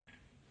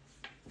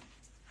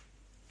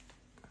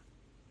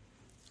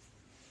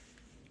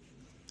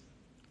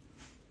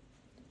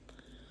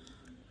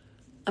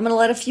I'm going to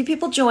let a few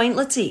people join.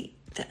 Let's see.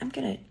 I'm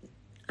going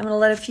to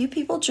let a few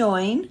people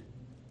join.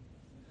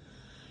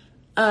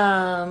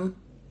 And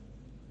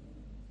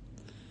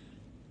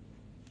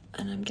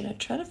I'm going to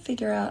try to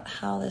figure out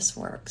how this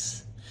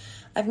works.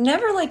 I've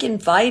never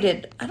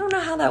invited. I don't know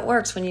how that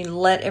works when you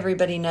let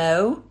everybody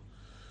know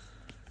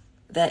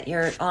that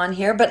you're on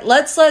here, but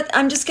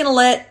I'm just going to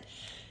let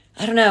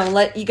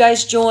you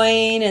guys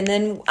join, and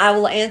then I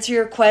will answer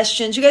your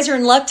questions. You guys are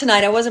in luck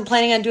tonight. I wasn't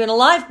planning on doing a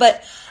live,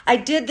 but I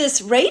did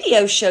this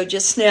radio show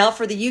just now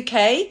for the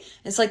UK.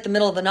 It's like the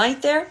middle of the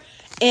night there.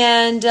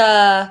 And,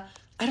 I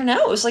don't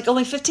know, it was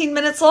only 15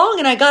 minutes long,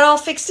 and I got all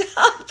fixed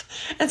up.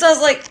 And so I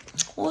was like,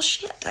 well,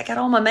 shit, I got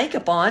all my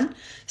makeup on.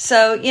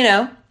 So,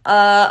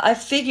 I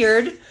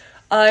figured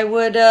I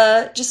would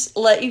just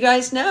let you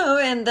guys know,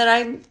 and that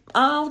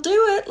I'll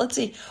do it. Let's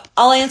see.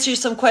 I'll answer you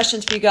some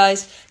questions for you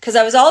guys, because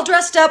I was all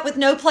dressed up with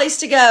no place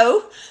to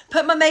go,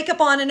 put my makeup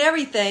on and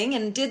everything,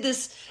 and did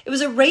this. It was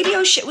a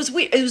radio show. It was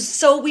weird. It was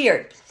so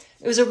weird.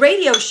 It was a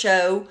radio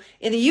show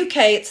in the UK.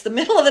 It's the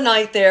middle of the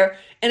night there,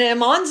 and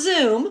I'm on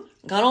Zoom,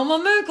 got all my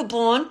makeup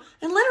on,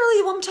 and literally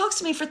the woman talks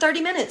to me for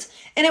 30 minutes.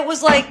 And it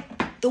was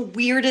the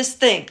weirdest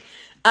thing.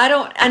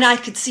 And I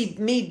could see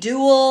me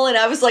dual, and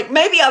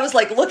maybe I was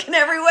looking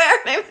everywhere.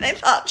 Maybe they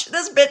thought,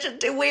 this bitch is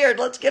too weird.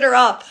 Let's get her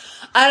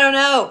off. I don't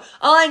know.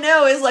 All I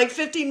know is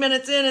 15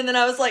 minutes in, and then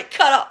I was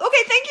cut off.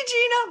 Okay, thank you,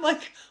 Gina.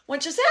 I'm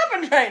what just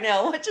happened right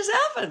now? What just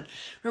happened?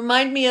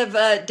 Remind me of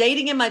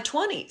dating in my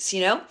 20s,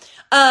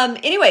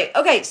 Anyway,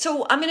 okay,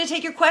 so I'm going to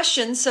take your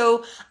questions.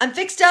 So I'm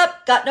fixed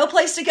up, got no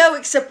place to go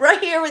except right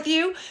here with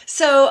you.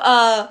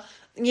 So,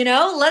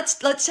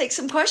 let's take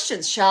some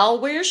questions.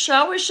 Shall we?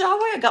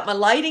 I got my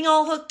lighting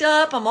all hooked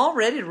up. I'm all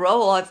ready to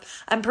roll.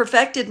 I'm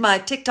perfected my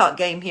TikTok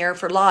game here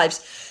for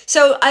lives.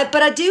 So,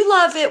 but I do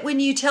love it when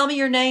you tell me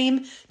your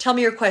name, tell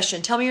me your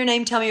question, tell me your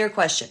name, tell me your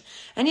question.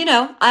 And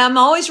I'm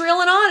always real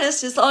and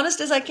honest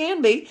as I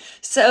can be.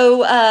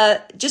 So,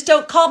 just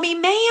don't call me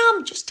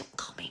ma'am. Just don't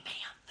call me ma'am.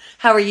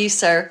 How are you,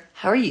 sir?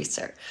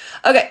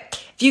 Okay.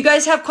 If you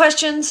guys have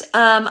questions,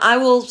 I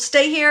will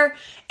stay here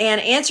and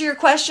answer your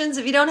questions.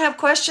 If you don't have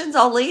questions,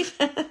 I'll leave.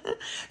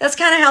 That's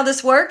kind of how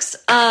this works.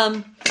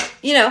 I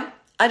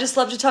just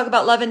love to talk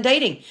about love and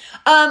dating.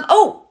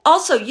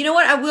 Also, you know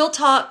what? I will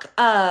talk,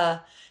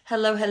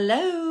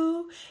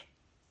 hello.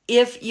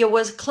 If you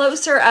was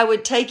closer, I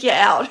would take you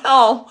out.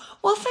 Oh,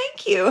 well,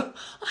 thank you.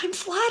 I'm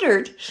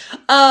flattered.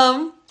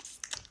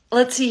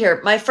 Let's see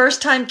here. My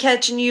first time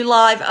catching you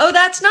live. Oh,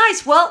 that's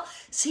nice. Well,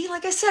 see,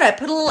 like I said, I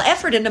put a little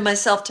effort into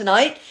myself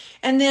tonight.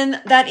 And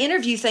then that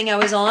interview thing I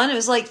was on, it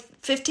was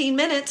 15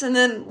 minutes, and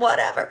then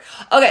whatever.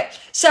 Okay,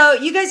 so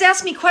you guys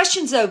ask me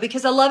questions, though,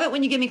 because I love it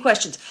when you give me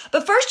questions.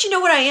 But first, you know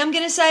what I am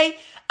going to say?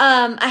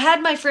 I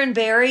had my friend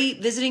Barry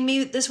visiting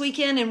me this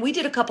weekend, and we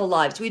did a couple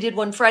lives. We did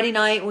one Friday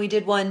night, and we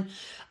did one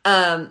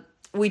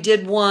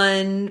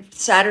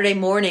Saturday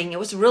morning. It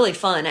was really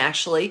fun,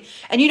 actually.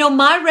 And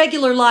my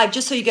regular live,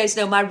 just so you guys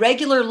know, my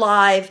regular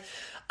live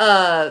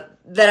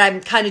that I'm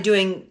kind of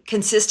doing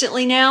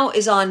consistently now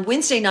is on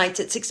Wednesday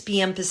nights at 6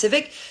 p.m.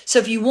 Pacific. So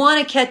if you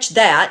want to catch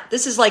that,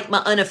 this is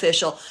my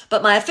unofficial,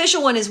 but my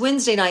official one is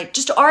Wednesday night.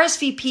 Just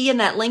RSVP in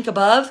that link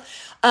above.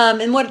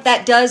 And what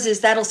that does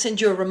is that'll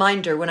send you a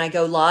reminder when I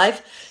go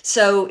live.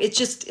 So it's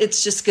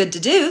just good to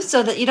do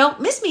so that you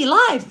don't miss me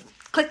live.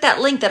 Click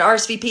that link, that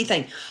RSVP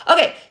thing.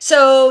 Okay,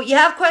 so you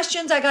have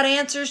questions, I got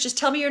answers. Just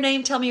tell me your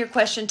name, tell me your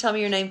question, tell me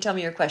your name, tell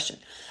me your question.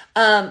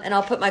 And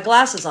I'll put my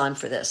glasses on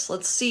for this.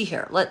 Let's see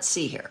here.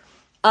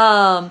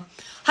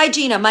 Hi,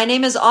 Gina. My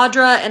name is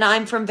Audra, and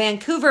I'm from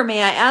Vancouver.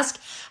 May I ask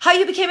how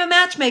you became a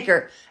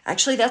matchmaker?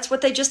 Actually, that's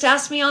what they just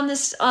asked me on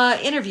this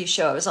interview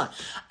show I was on.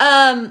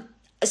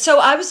 So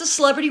I was a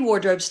celebrity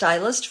wardrobe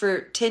stylist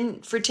for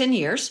 10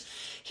 years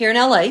here in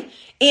LA.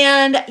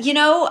 And,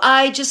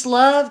 I just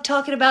love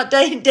talking about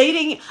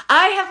dating.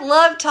 I have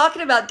loved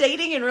talking about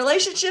dating and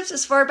relationships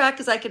as far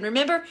back as I can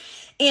remember.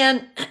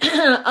 And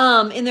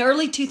in the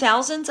early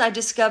 2000s, I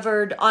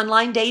discovered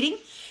online dating.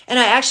 And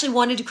I actually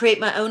wanted to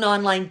create my own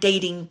online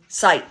dating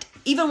site,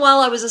 even while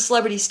I was a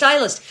celebrity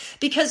stylist.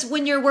 Because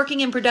when you're working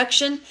in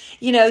production,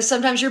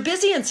 sometimes you're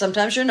busy and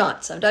sometimes you're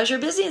not. Sometimes you're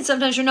busy and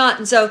sometimes you're not.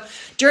 And so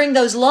during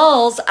those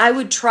lulls, I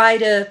would try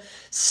to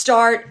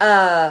start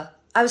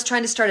I was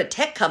trying to start a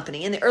tech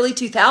company in the early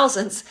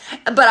 2000s,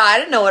 but I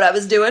didn't know what I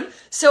was doing.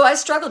 So I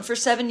struggled for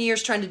 7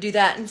 years trying to do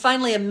that. And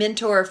finally, a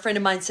mentor, a friend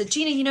of mine said,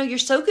 Gina, you're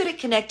so good at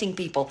connecting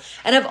people.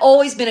 And I've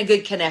always been a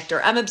good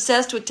connector. I'm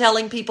obsessed with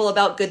telling people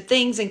about good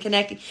things and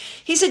connecting.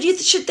 He said, you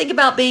should think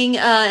about being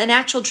an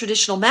actual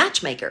traditional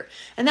matchmaker.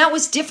 And that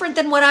was different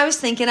than what I was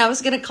thinking. I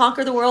was going to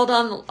conquer the world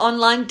on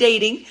online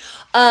dating.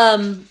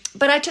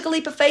 But I took a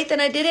leap of faith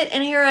and I did it.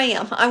 And here I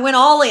am. I went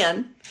all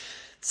in.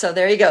 So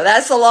there you go.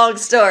 That's a long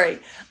story.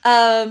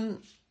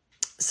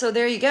 So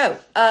there you go.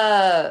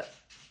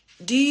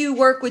 Do you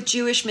work with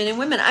Jewish men and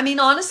women? I mean,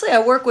 honestly,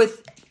 I work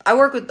with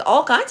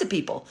all kinds of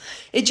people.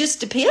 It just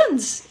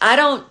depends. I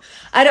don't,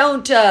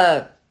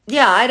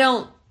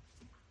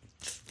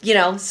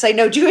 say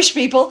no Jewish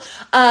people.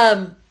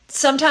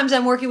 Sometimes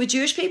I'm working with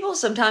Jewish people.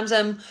 Sometimes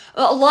a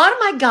lot of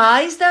my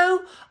guys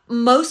though,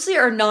 mostly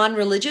are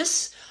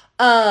non-religious.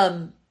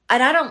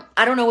 And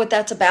I don't know what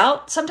that's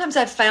about. Sometimes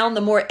I've found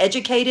the more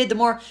educated,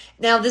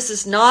 now this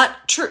is not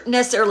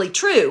necessarily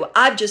true.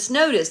 I've just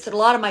noticed that a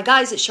lot of my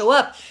guys that show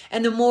up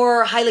and the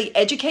more highly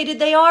educated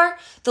they are,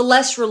 the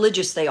less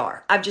religious they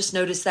are. I've just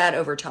noticed that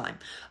over time.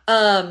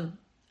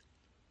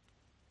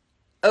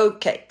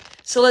 Okay.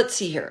 So let's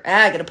see here.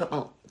 I got to put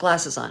my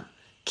glasses on.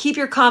 Keep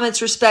your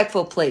comments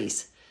respectful,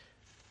 please.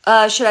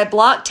 Should I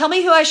block? Tell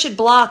me who I should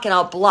block and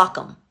I'll block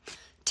them.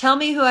 Tell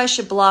me who I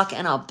should block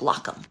and I'll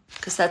block them.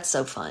 Because that's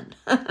so fun.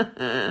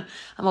 I'm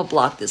going to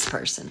block this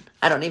person.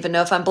 I don't even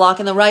know if I'm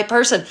blocking the right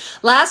person.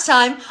 Last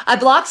time I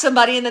blocked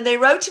somebody and then they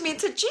wrote to me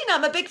and said, Gina,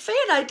 I'm a big fan.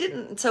 I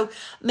didn't. So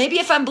maybe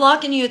if I'm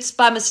blocking you, it's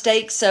by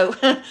mistake. So,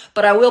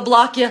 but I will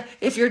block you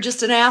if you're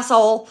just an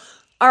asshole.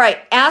 All right.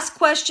 Ask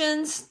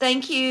questions.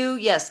 Thank you.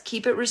 Yes.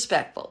 Keep it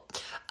respectful.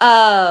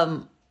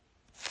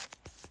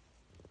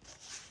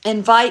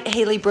 Invite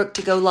Haley Brooke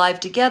to go live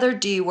together.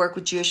 Do you work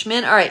with Jewish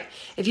men? All right.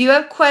 If you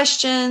have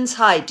questions,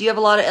 hi, do you have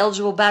a lot of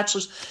eligible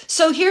bachelors?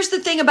 So here's the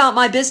thing about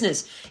my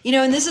business,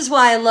 and this is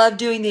why I love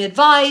doing the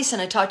advice.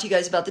 And I talk to you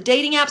guys about the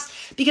dating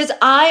apps because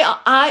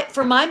I,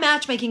 for my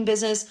matchmaking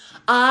business,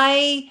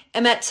 I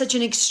am at such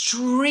an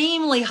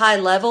extremely high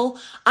level.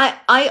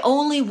 I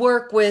only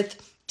work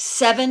with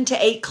 7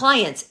 to 8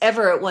 clients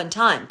ever at one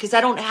time because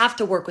I don't have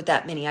to work with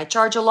that many. I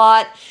charge a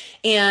lot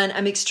and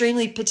I'm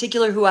extremely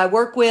particular who I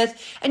work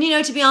with. And,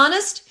 to be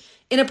honest,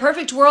 in a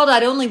perfect world,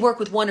 I'd only work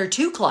with 1 or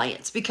 2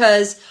 clients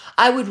because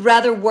I would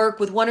rather work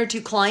with 1 or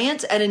 2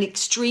 clients at an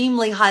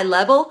extremely high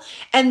level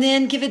and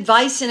then give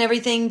advice and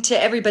everything to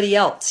everybody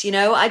else. I don't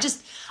know. I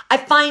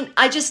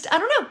just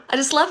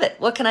love it.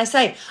 What can I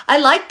say? I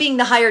like being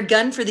the hired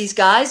gun for these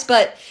guys,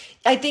 but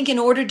I think in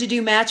order to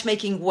do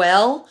matchmaking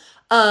well,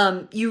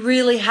 you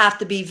really have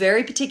to be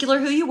very particular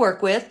who you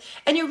work with,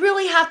 and you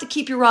really have to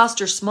keep your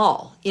roster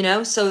small,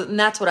 so and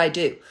that's what I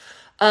do.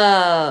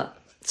 So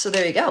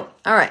there you go.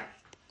 All right.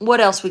 What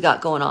else we got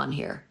going on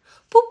here?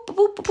 Boop, boop,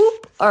 boop, boop,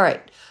 boop. All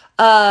right.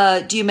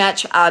 Do you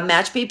match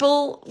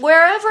people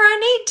wherever I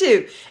need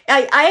to?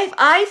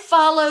 I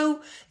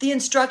follow the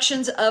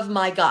instructions of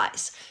my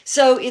guys.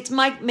 So it's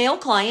my male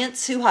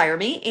clients who hire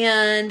me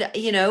and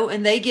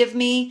they give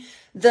me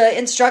the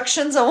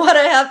instructions on what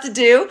I have to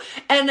do.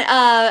 And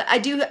I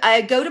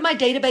go to my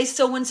database.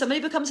 So when somebody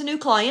becomes a new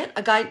client,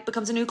 a guy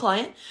becomes a new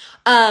client,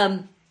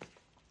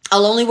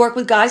 I'll only work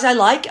with guys I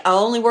like. I'll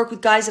only work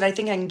with guys that I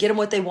think I can get them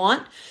what they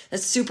want.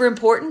 That's super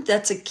important.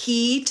 That's a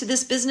key to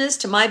this business,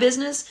 to my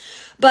business.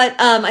 But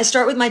I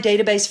start with my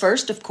database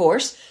first, of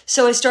course.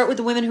 So I start with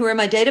the women who are in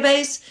my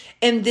database.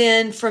 And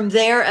then from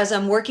there, as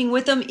I'm working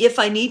with them, if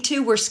I need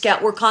to, we're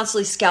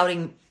constantly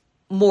scouting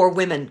more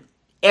women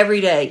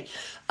every day.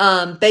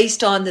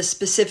 Based on the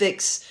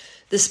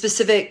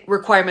specific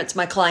requirements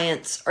my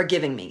clients are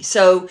giving me.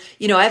 So,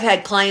 I've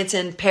had clients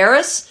in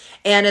Paris,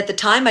 and at the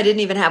time I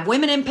didn't even have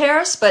women in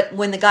Paris, but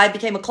when the guy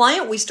became a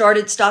client, we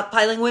started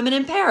stockpiling women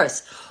in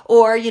Paris.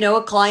 Or,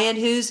 a client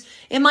who's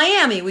in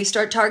Miami, we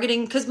start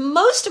targeting, because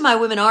most of my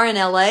women are in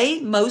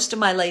LA. Most of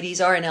my ladies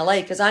are in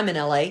LA because I'm in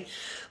LA.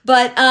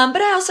 But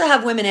I also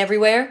have women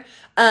everywhere.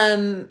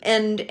 And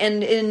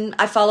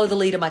I follow the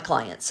lead of my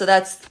clients. So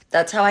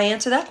that's how I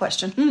answer that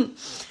question.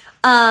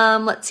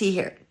 Let's see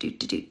here.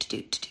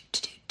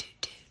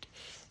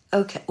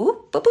 Okay.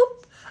 Oop, boop,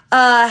 boop.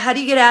 How do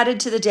you get added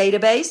to the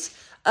database?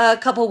 A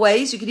couple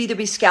ways. You could either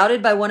be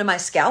scouted by one of my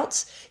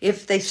scouts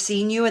if they've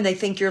seen you and they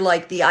think you're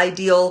like the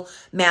ideal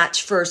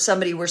match for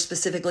somebody we're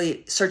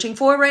specifically searching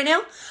for right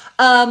now.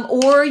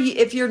 Or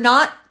if you're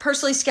not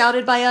personally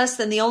scouted by us,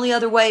 then the only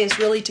other way is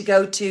really to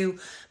go to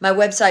my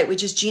website,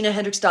 which is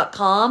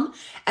ginahendrix.com,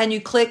 and you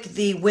click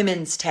the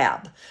women's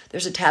tab.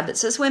 There's a tab that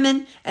says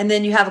women, and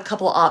then you have a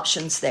couple of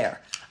options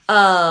there.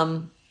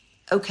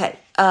 Okay.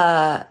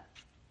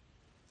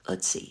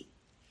 Let's see.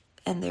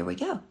 And there we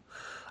go. All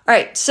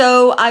right.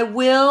 So I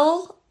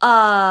will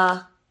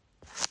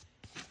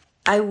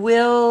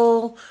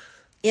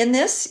end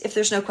this if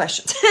there's no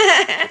questions.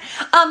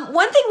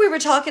 One thing we were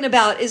talking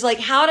about is like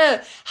how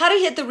to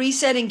hit the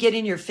reset and get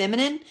in your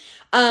feminine.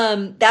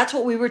 That's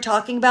what we were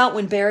talking about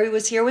when Barry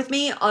was here with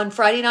me on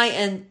Friday night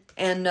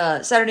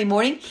and Saturday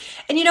morning.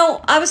 And,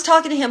 I was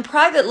talking to him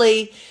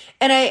privately,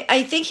 and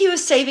I think he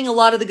was saving a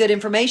lot of the good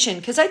information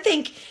because I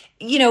think,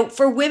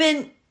 for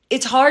women,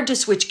 it's hard to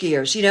switch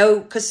gears,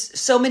 because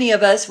so many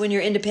of us, when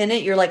you're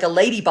independent, you're like a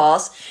lady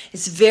boss.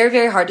 It's very,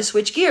 very hard to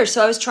switch gears.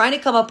 So I was trying to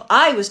come up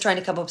with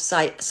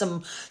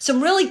some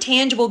really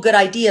tangible, good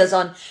ideas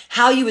on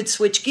how you would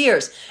switch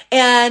gears.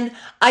 And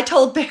I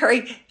told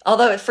Barry,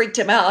 although it freaked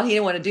him out, he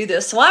didn't want to do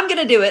this. So I'm going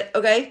to do it,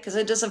 okay? Because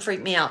it doesn't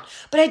freak me out.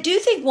 But I do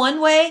think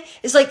one way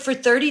is like for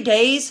 30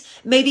 days,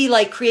 maybe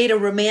like create a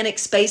romantic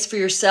space for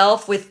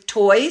yourself with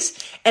toys.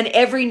 And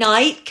every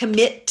night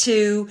commit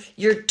to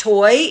your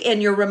toy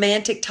and your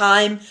romantic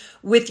time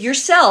with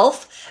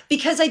yourself.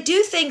 Because I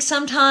do think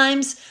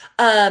sometimes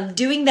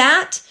doing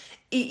that,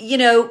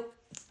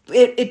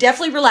 it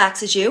definitely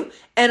relaxes you.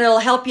 And it'll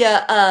help you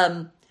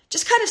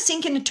just kind of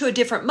sink into a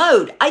different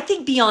mode. I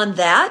think beyond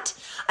that,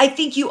 I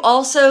think you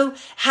also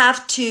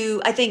have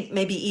to, I think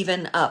maybe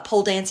even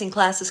pole dancing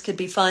classes could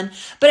be fun.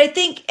 But I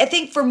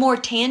think for more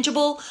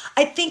tangible,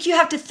 I think you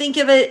have to think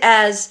of it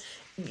as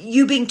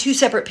you being two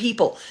separate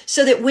people,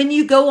 so that when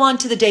you go on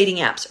to the dating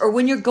apps, or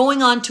when you're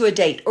going on to a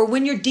date, or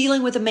when you're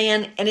dealing with a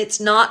man and it's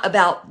not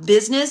about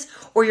business,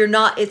 or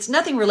it's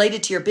nothing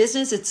related to your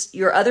business, it's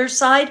your other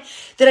side,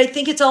 that I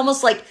think it's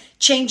almost like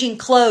changing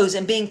clothes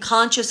and being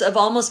conscious of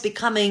almost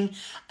becoming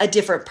a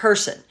different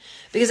person.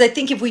 Because I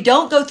think if we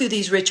don't go through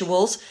these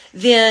rituals,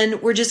 then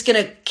we're just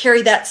going to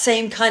carry that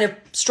same kind of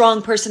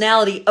strong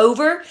personality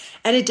over.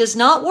 And it does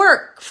not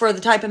work for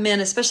the type of men,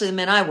 especially the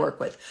men I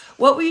work with.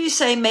 What would you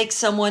say makes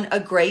someone a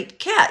great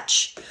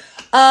catch?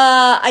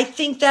 I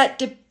think that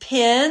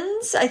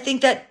depends. I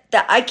think that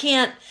I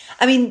can't,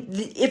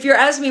 if you're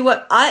asking me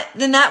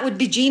then that would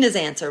be Gina's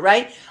answer,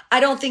 right?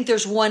 I don't think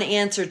there's one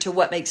answer to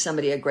what makes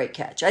somebody a great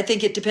catch. I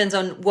think it depends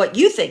on what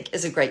you think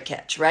is a great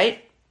catch,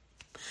 right?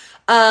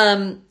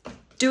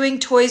 Doing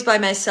toys by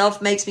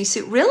myself makes me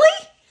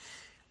really?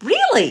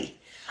 Really?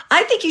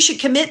 I think you should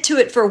commit to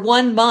it for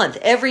 1 month,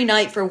 every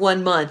night for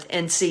 1 month,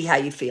 and see how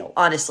you feel,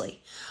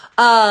 honestly.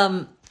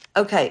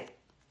 Okay.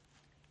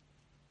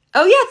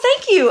 Oh yeah,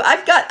 thank you.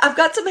 I've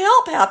got some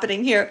help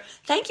happening here.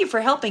 Thank you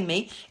for helping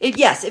me.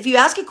 Yes, if you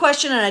ask a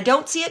question and I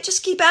don't see it,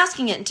 just keep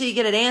asking it until you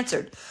get it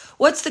answered.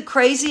 What's the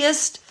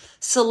craziest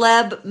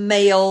celeb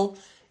male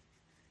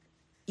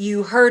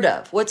you heard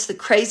of? What's the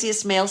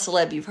craziest male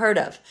celeb you've heard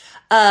of?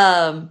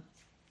 I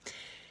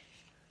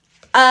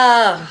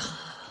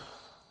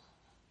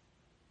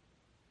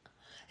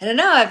don't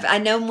know.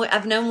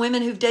 I've known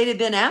women who've dated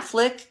Ben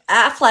Affleck.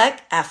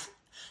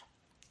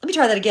 Let me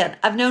try that again.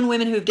 I've known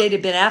women who've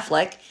dated Ben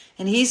Affleck,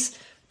 and he's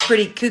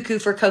pretty cuckoo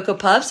for Cocoa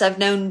Puffs. I've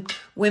known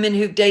women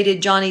who've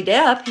dated Johnny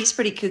Depp. He's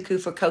pretty cuckoo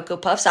for Cocoa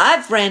Puffs.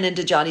 I've ran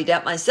into Johnny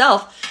Depp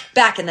myself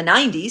back in the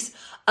 90s.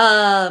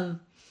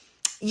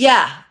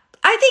 Yeah,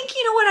 I think,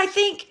 you know what? I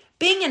think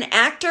being an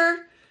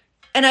actor,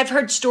 and I've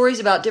heard stories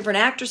about different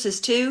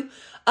actresses too.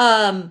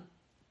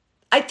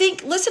 I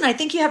think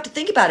you have to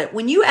think about it.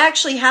 When you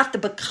actually have to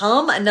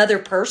become another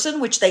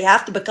person, which they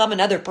have to become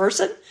another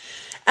person,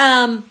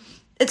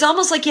 it's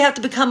almost like you have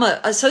to become a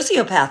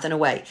sociopath in a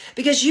way,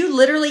 because you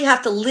literally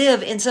have to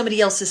live in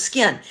somebody else's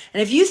skin.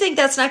 And if you think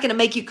that's not going to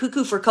make you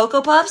cuckoo for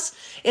Cocoa Puffs,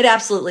 it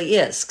absolutely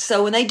is.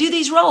 So when they do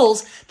these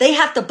roles, they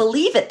have to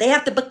believe it. They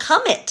have to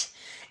become it.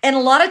 And a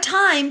lot of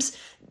times,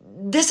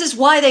 this is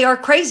why they are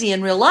crazy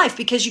in real life,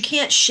 because you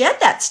can't shed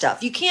that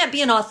stuff. You can't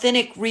be an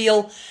authentic,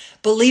 real,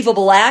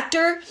 believable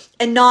actor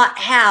and not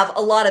have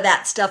a lot of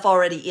that stuff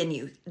already in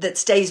you that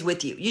stays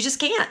with you. You just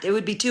can't. It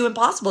would be too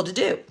impossible to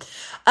do.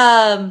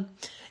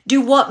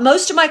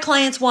 Most of my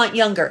clients want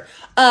younger?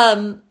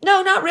 No,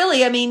 not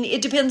really. I mean,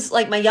 it depends.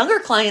 Like, my younger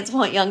clients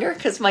want younger,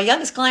 because my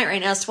youngest client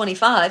right now is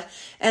 25,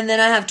 and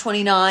then I have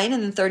 29,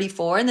 and then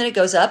 34, and then it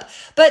goes up.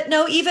 But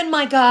no, even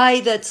my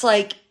guy that's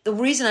like, the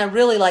reason I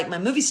really like my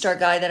movie star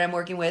guy that I'm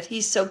working with,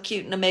 he's so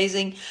cute and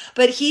amazing,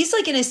 but he's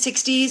like in his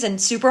 60s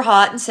and super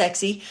hot and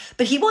sexy,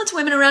 but he wants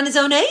women around his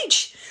own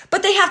age,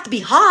 but they have to be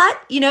hot.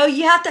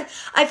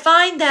 I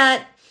find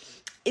that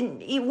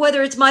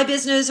whether it's my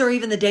business or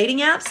even the dating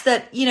apps,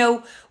 that,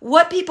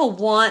 what people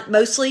want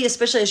mostly,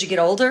 especially as you get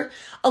older,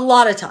 a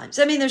lot of times,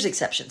 there's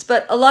exceptions,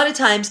 but a lot of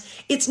times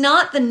it's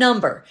not the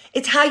number.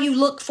 It's how you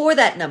look for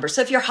that number.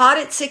 So if you're hot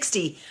at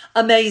 60,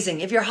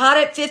 amazing. If you're hot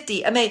at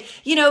 50,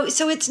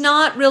 so it's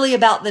not really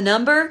about the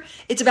number.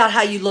 It's about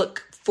how you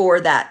look for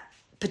that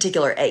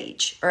particular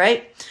age. All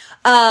right.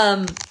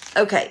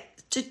 Okay.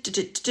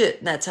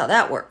 That's how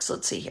that works.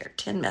 Let's see here.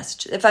 10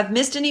 messages. If I've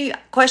missed any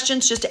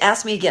questions, just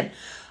ask me again.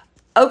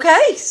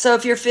 Okay, so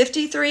if you're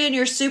 53 and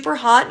you're super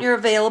hot and you're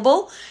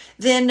available,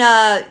 then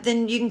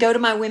you can go to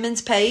my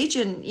women's page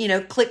and,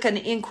 click an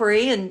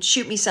inquiry and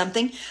shoot me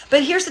something.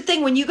 But here's the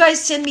thing, when you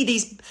guys send me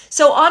these,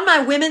 so on my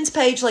women's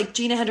page, like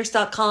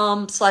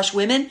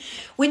ginahendrix.com/women,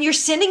 when you're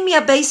sending me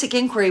a basic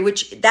inquiry,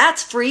 which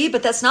that's free,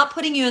 but that's not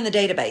putting you in the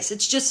database.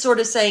 It's just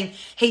sort of saying,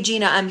 hey,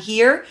 Gina, I'm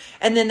here.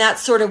 And then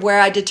that's sort of where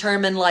I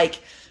determine,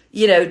 like,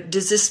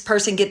 does this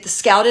person get the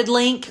scouted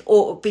link,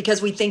 or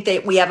because we think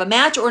that we have a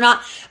match or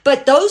not?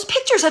 But those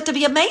pictures have to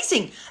be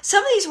amazing.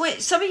 Some of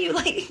you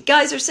like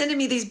guys are sending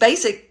me these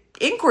basic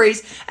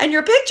inquiries, and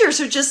your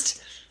pictures are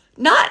just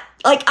not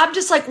like, I'm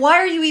just like, why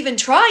are you even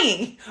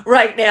trying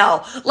right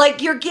now?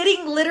 Like, you're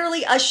getting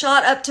literally a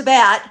shot up to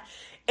bat,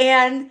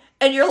 and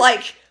you're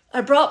like,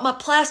 I brought my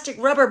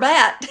plastic rubber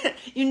bat.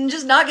 You're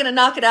just not going to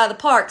knock it out of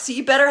the park. So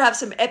you better have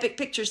some epic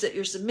pictures that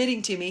you're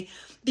submitting to me,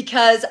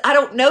 because I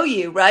don't know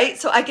you, right?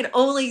 So I can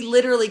only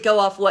literally go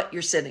off what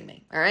you're sending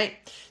me, all right?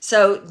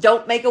 So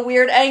don't make a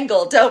weird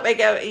angle. Don't make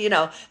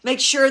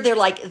sure they're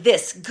like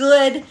this,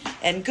 good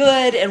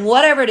and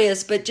whatever it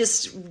is, but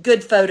just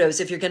good photos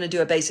if you're going to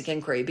do a basic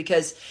inquiry.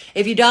 Because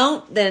if you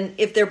don't, then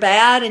if they're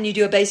bad and you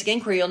do a basic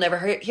inquiry, you'll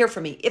never hear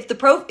from me.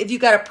 If you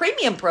got a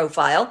premium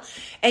profile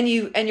and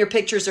your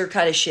pictures are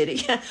kind of shitty,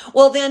 shitty.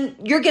 Well, then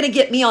you're going to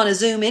get me on a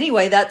Zoom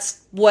anyway.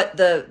 That's what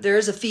there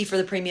is a fee for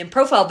the premium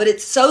profile, but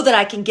it's so that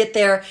I can get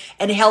there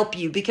and help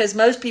you, because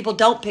most people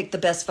don't pick the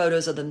best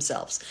photos of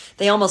themselves.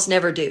 They almost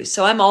never do.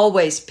 So I'm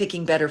always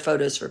picking better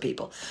photos for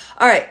people.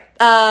 All right.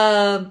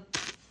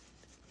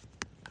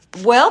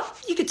 Well,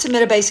 you could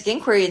submit a basic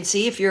inquiry and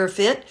see if you're a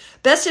fit.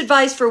 Best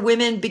advice for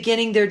women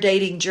beginning their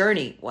dating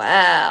journey.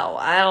 Wow,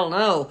 I don't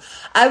know.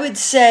 I would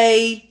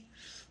say,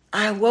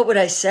 what would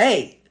I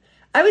say?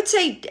 I would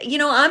say,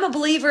 I'm a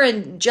believer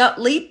in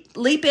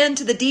leap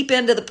into the deep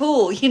end of the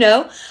pool,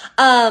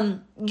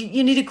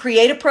 You need to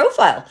create a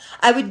profile.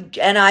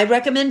 I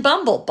recommend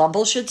Bumble.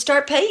 Bumble should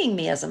start paying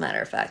me, as a matter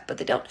of fact, but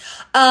they don't.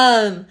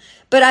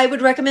 But I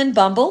would recommend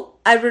Bumble.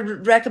 I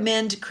would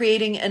recommend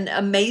creating an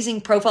amazing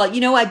profile.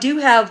 I do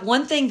have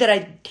one thing that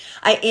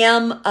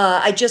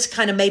I just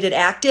kind of made it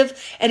active,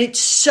 and it's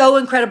so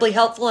incredibly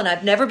helpful, and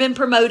I've never been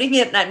promoting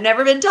it, and I've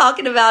never been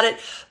talking about it,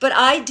 but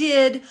I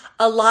did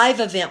a live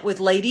event with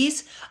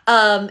ladies,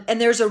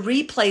 and there's a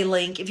replay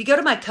link. If you go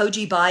to my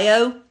Koji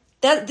bio,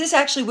 this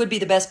actually would be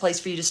the best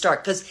place for you to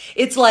start, because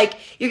it's like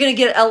you're going to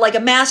get a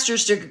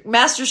master's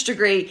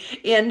degree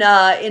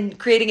in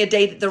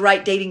creating the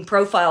right dating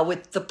profile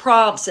with the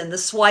prompts and the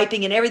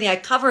swiping and everything. I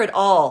cover it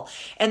all.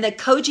 And the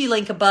Koji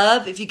link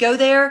above, if you go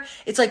there,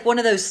 it's like one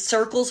of those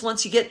circles.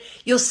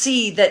 You'll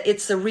see that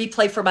it's the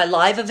replay for my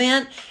live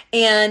event.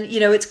 And,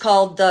 it's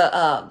called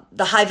the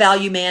High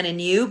Value Man in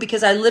You,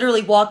 because I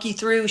literally walk you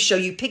through, show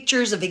you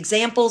pictures of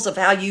examples of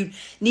how you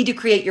need to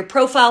create your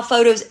profile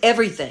photos,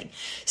 everything.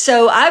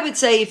 So I would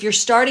say, if you're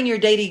starting your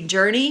dating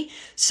journey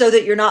so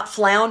that you're not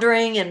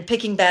floundering and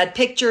picking bad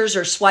pictures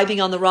or swiping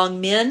on the wrong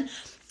men,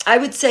 I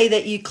would say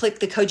that you click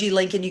the Koji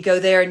link and you go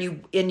there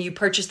and you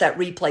purchase that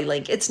replay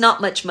link. It's not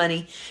much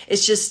money.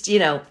 It's just,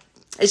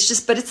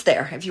 but it's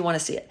there if you want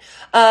to see it.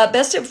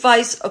 Best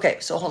advice. Okay,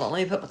 so hold on.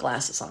 Let me put my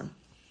glasses on.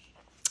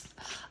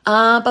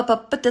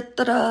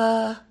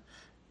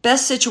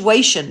 Best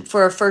situation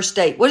for a first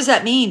date. What does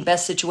that mean?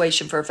 Best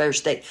situation for a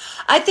first date.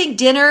 I think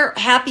dinner,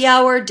 happy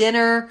hour,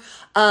 dinner.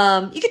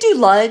 You could do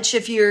lunch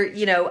if you're,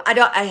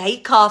 I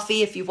hate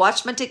coffee. If you've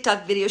watched my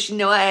TikTok videos, you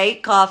know I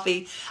hate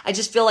coffee. I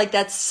just feel like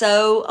that's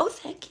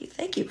thank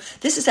you.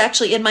 This is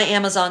actually in my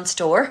Amazon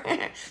store.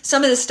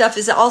 Some of this stuff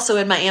is also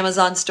in my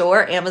Amazon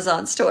store,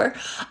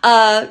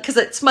 cause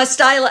it's my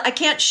style. I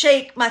can't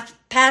shake my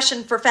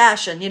passion for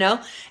fashion,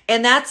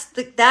 and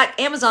that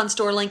Amazon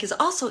store link is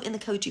also in the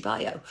Koji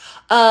bio.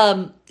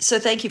 So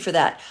thank you for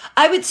that.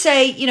 I would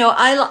say,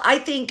 I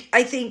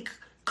think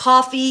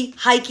coffee,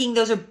 hiking,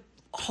 those are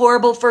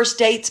horrible first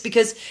dates,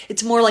 because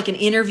it's more like an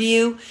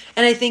interview.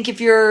 And I think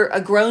if you're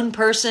a grown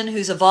person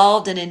who's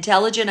evolved and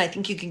intelligent, I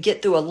think you can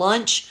get through a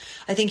lunch.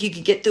 I think you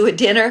could get through a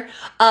dinner.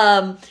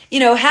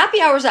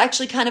 Happy hour is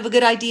actually kind of a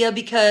good idea,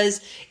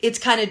 because it's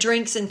kind of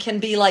drinks and can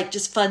be like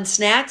just fun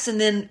snacks.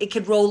 And then it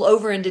could roll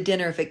over into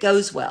dinner if it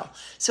goes well.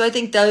 So I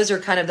think those are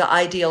kind of the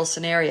ideal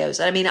scenarios.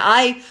 I mean,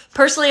 I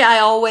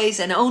always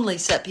and only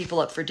set people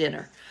up for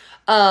dinner.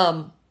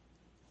 So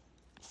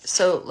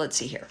let's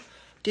see here.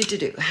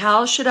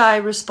 How should I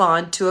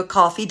respond to a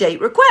coffee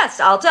date request?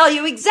 I'll tell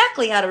you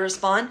exactly how to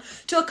respond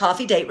to a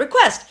coffee date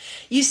request.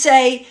 You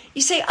say,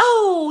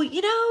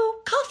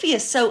 oh, coffee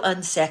is so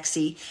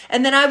unsexy.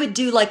 And then I would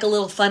do like a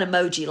little fun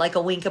emoji, like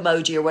a wink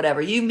emoji or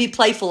whatever. You can be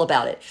playful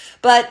about it.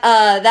 But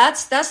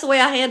that's the way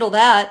I handle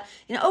that.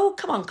 Oh,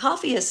 come on,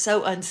 coffee is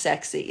so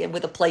unsexy, and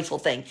with a playful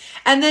thing.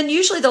 And then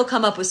usually they'll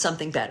come up with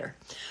something better.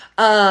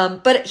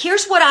 But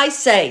here's what I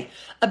say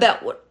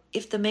about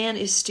if the man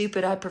is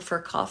stupid, I prefer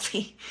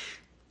coffee.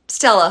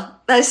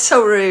 Stella, that is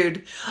so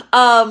rude.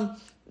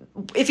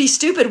 If he's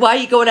stupid, why are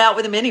you going out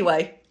with him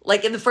anyway?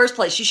 Like, in the first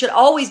place, you should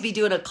always be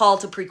doing a call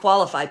to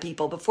pre-qualify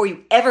people before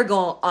you ever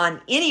go on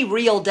any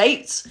real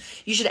dates.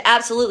 You should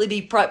absolutely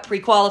be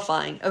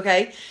pre-qualifying,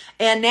 okay?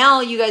 And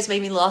now you guys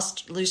made me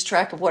lose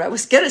track of what I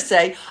was going to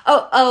say.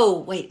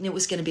 Oh, wait, and it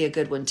was going to be a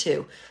good one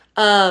too.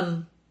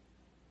 Yeah,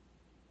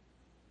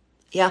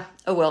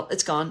 oh well,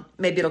 it's gone.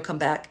 Maybe it'll come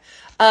back.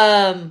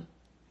 How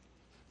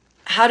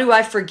do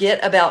I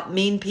forget about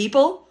mean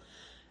people?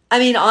 I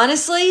mean,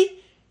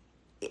 honestly,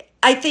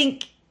 I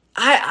think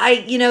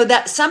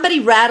that somebody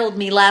rattled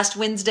me last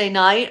Wednesday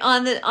night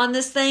on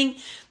this thing,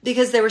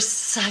 because they were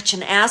such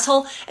an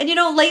asshole. And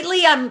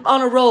lately I'm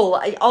on a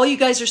roll. All you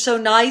guys are so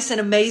nice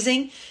and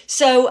amazing.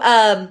 So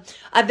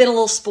I've been a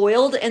little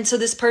spoiled. And so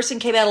this person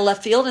came out of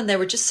left field, and they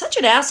were just such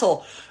an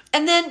asshole.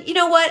 And then, you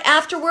know what,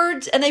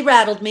 afterwards, and they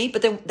rattled me,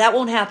 but that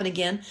won't happen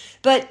again.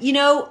 But,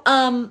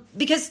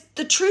 because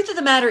the truth of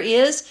the matter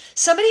is,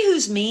 somebody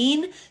who's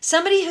mean,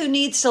 somebody who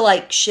needs to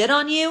like shit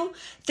on you,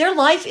 their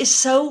life is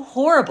so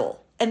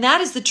horrible. And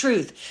that is the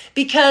truth.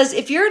 Because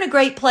if you're in a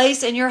great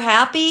place and you're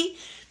happy,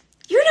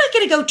 you're not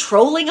going to go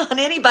trolling on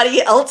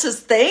anybody else's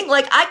thing.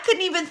 Like, I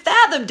couldn't even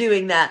fathom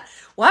doing that.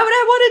 Why would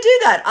I want to do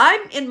that?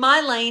 I'm in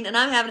my lane and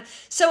I'm having.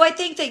 So I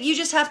think that you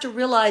just have to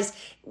realize,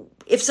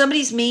 if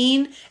somebody's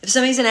mean, if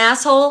somebody's an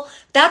asshole,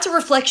 that's a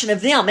reflection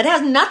of them. It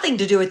has nothing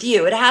to do with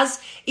you. It has,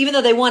 even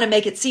though they want to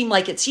make it seem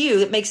like it's you,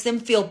 it makes them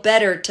feel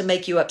better to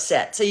make you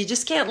upset. So you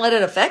just can't let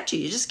it affect you.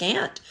 You just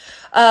can't.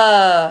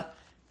 Uh,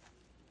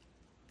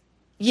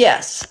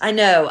 yes, I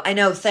know.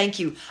 Thank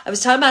you. I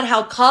was talking about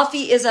how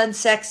coffee is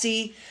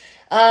unsexy.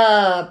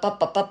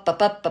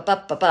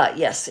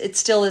 Yes, it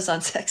still is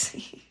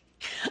unsexy.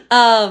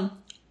 Um,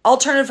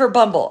 Alternative for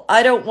Bumble.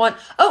 I don't want.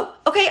 Oh,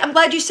 okay. I'm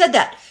glad you said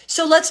that.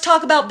 So let's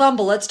talk about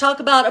Bumble. Let's talk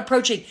about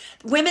approaching.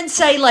 Women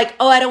say like,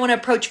 oh, I don't want to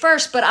approach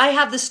first, but I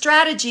have the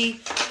strategy.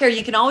 Here,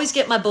 you can always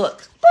get my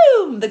book.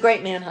 Boom, The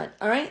Great Manhunt.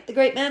 All right, The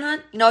Great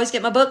Manhunt. You can always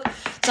get my book.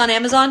 It's on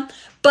Amazon.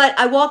 But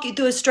I walk you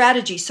through a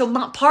strategy. So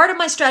part of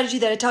my strategy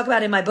that I talk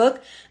about in my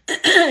book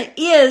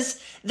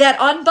is that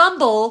on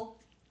Bumble,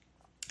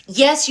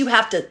 yes, you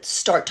have to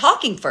start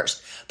talking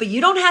first, but you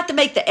don't have to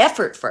make the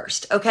effort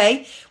first,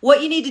 okay?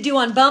 What you need to do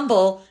on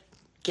Bumble,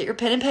 get your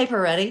pen and paper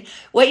ready.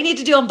 What you need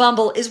to do on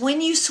Bumble is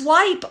when you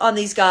swipe on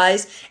these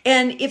guys,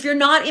 and if you're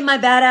not in my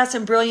Badass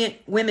and Brilliant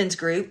Women's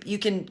group, you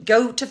can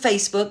go to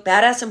Facebook,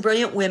 Badass and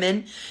Brilliant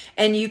Women,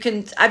 and you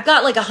can, I've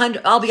got like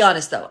 100, I'll be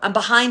honest though, I'm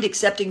behind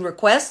accepting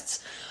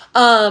requests,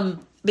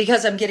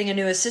 because I'm getting a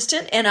new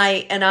assistant and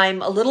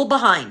I'm a little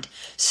behind.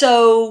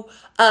 So,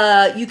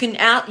 you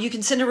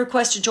can send a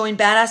request to join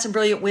Badass and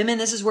Brilliant Women.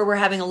 This is where we're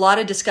having a lot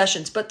of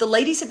discussions. But the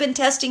ladies have been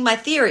testing my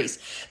theories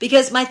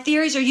because my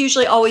theories are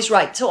usually always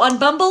right. So on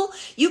Bumble,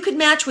 you could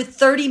match with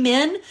 30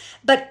 men,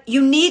 but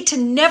you need to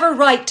never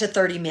write to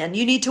 30 men.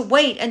 You need to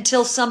wait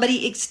until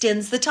somebody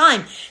extends the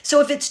time. So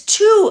if it's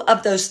 2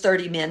 of those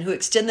 30 men who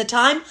extend the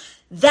time,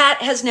 that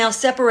has now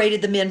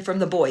separated the men from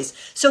the boys.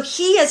 So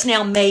he has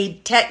now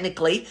made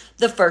technically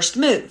the first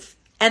move.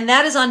 And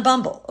that is on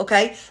Bumble,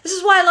 okay? This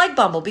is why I like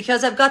Bumble,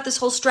 because I've got this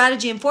whole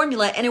strategy and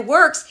formula, and it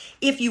works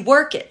if you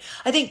work it.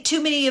 I think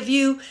too many of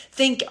you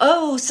think,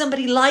 oh,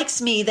 somebody likes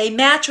me, they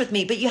match with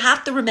me. But you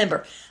have to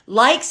remember,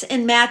 likes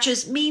and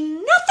matches mean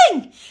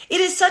nothing.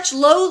 It is such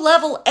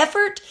low-level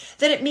effort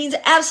that it means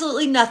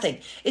absolutely nothing.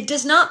 It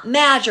does not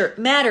matter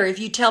if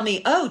you tell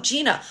me, oh,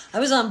 Gina, I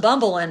was on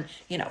Bumble and,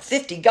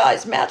 50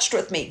 guys matched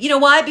with me. You know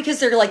why? Because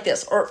they're like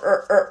this,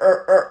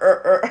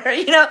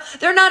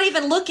 they're not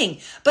even looking,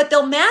 but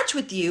they'll match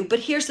with you.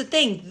 But here's the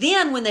thing.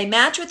 Then when they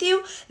match with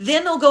you,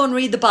 then they'll go and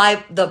read the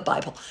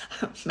Bible,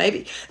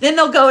 maybe. Then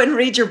they'll go and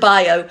read your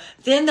bio.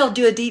 Then they'll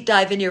do a deep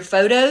dive in your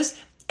photos.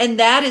 And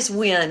that's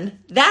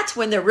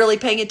when they're really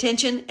paying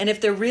attention. And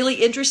if they're really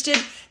interested,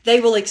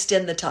 they will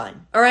extend the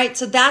time. All right.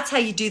 So that's how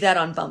you do that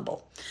on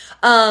Bumble.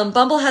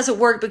 Bumble hasn't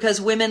worked because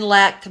women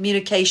lack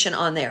communication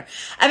on there.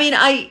 I mean,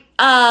 I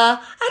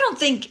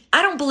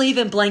don't believe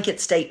in blanket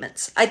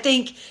statements. I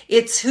think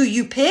it's who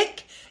you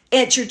pick.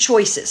 It's your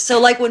choices.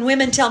 So like when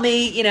women tell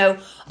me,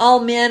 all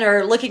men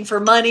are looking for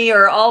money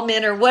or all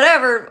men or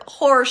whatever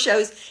horror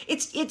shows,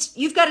 it's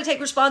you've got to take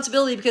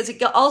responsibility because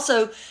it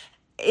also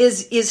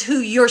is who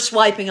you're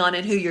swiping on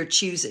and who you're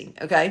choosing.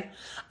 Okay.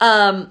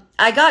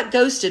 I got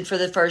ghosted for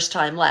the first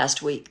time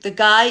last week. The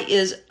guy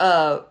is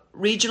a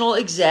regional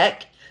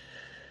exec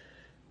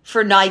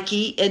for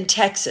Nike in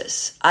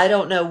Texas. I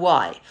don't know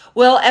why.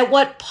 Well, at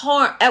what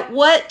part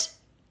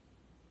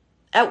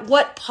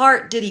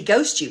did he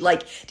ghost you?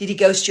 Like, did he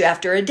ghost you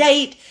after a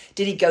date?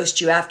 Did he ghost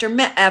you after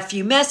a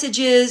few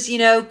messages?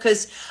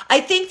 Because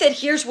I think that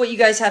here's what you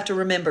guys have to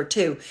remember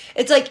too.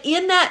 It's like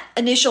in that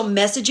initial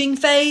messaging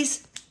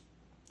phase,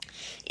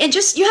 and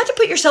just, you have to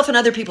put yourself in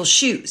other people's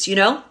shoes,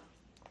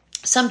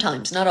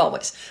 Sometimes, not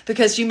always,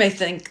 because you may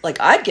think like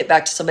I'd get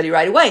back to somebody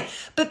right away,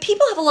 but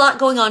people have a lot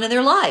going on in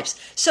their lives.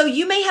 So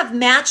you may have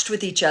matched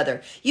with each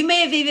other. You may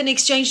have even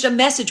exchanged a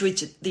message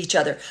with each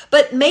other,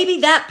 but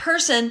maybe that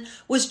person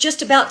was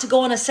just about to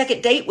go on a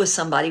second date with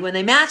somebody when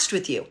they matched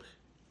with you.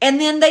 And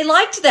then they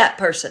liked that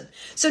person.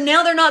 So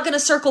now they're not going to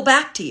circle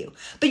back to you.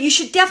 But you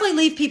should definitely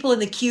leave people in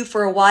the queue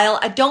for a while.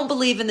 I don't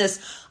believe in this,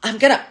 I'm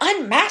going to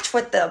unmatch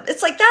with them.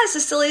 It's like, that is the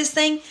silliest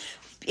thing.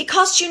 It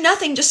costs you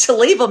nothing just to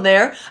leave them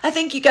there. I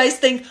think you guys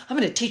think, I'm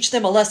going to teach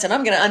them a lesson.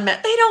 I'm going to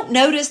unmatch. They don't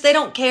notice. They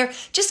don't care.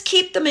 Just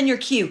keep them in your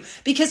queue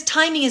because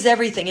timing is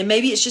everything. And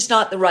maybe it's just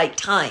not the right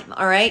time.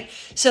 All right.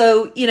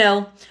 So,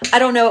 I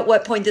don't know at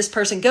what point this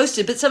person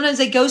ghosted, but sometimes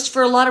they ghost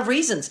for a lot of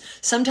reasons.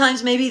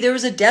 Sometimes maybe there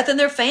was a death in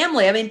their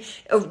family. I mean,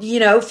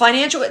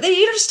 financial,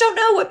 you just don't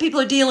know what people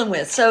are dealing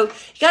with. So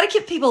you got to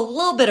give people a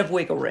little bit of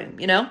wiggle room,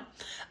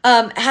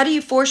 How do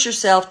you force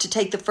yourself to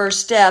take the first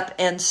step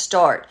and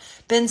start?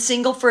 Been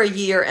single for a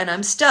year and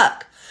I'm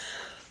stuck.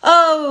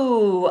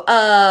 Honestly,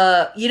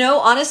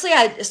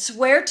 I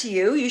swear to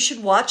you, you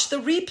should watch the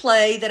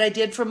replay that I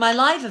did from my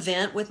live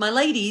event with my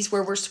ladies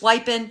where we're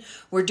swiping,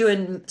 we're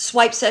doing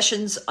swipe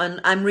sessions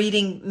I'm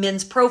reading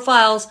men's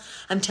profiles.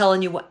 I'm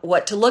telling you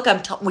what to look.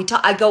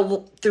 I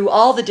go through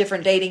all the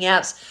different dating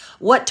apps,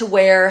 what to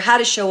wear, how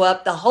to show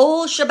up, the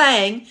whole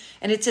shebang.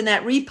 And it's in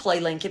that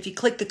replay link. If you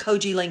click the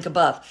Koji link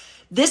above.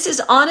 This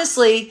is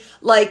honestly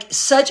like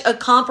such a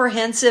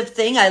comprehensive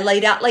thing I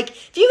laid out. Like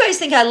if you guys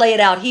think I lay it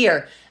out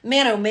here,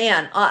 man, oh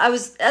man,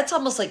 that's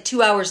almost like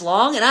 2 hours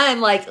long. And I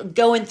am like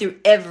going through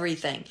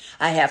everything.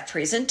 I have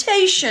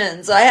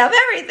presentations. I have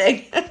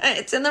everything.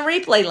 It's in the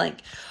replay link.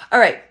 All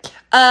right.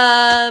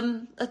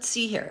 Let's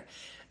see here.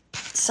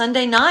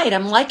 Sunday night.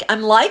 I'm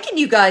liking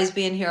you guys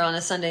being here on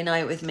a Sunday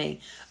night with me.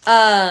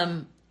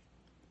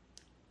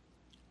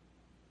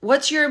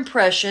 what's your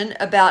impression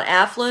about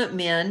affluent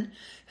men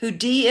who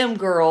DM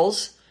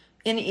girls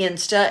in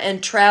Insta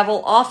and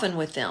travel often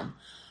with them?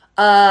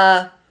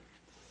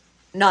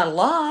 Not a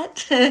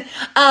lot. They're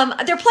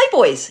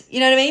playboys. You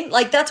know what I mean?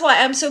 Like, that's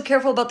why I'm so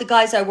careful about the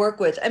guys I work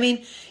with. I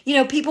mean,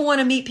 people want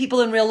to meet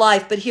people in real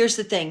life, but here's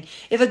the thing.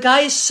 If a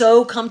guy is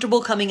so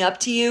comfortable coming up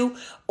to you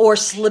or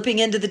slipping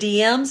into the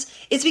DMs,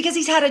 it's because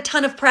he's had a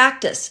ton of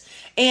practice.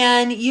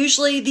 And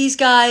usually these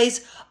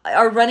guys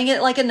are running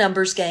it like a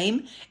numbers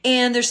game,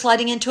 and they're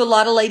sliding into a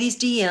lot of ladies'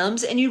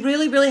 DMs, and you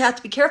really, really have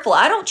to be careful.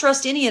 I don't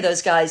trust any of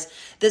those guys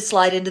that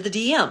slide into the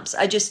DMs.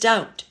 I just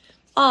don't.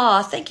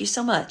 Aw, thank you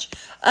so much.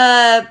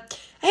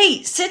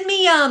 Hey, send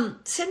me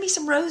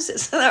some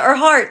roses or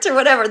hearts or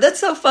whatever. That's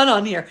so fun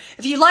on here.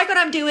 If you like what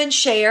I'm doing,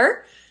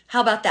 share.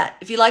 How about that?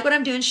 If you like what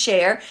I'm doing,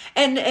 share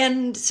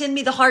and send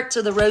me the hearts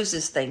or the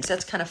roses things.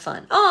 That's kind of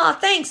fun. Aw,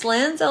 thanks,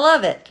 Linz. I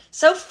love it.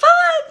 So fun.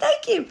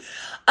 Thank you.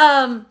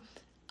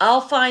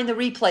 I'll find the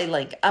replay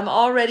link. I'm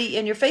already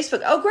in your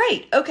Facebook. Oh,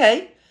 great.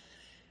 Okay.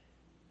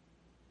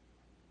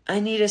 I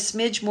need a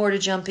smidge more to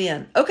jump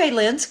in. Okay,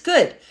 Linz,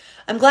 good.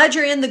 I'm glad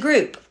you're in the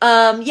group.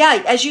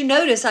 Yeah, as you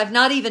notice, I've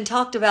not even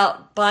talked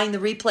about buying the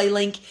replay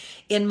link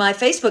in my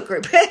Facebook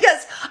group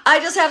because I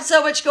just have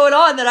so much going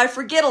on that I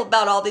forget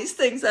about all these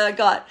things that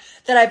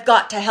I've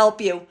got to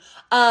help you.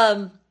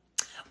 What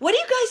do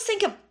you guys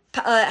think of,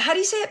 how do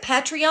you say it,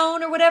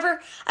 Patreon or whatever?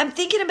 I'm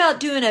thinking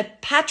about doing a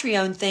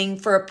Patreon thing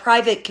for a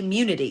private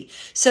community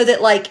so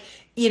that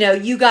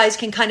you guys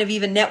can kind of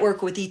even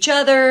network with each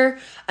other.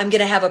 I'm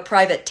going to have a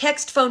private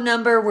text phone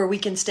number where we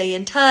can stay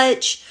in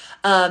touch.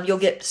 You'll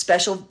get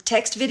special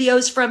text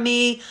videos from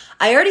me.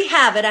 I already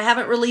have it. I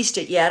haven't released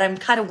it yet. I'm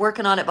kind of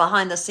working on it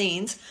behind the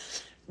scenes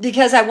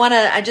because I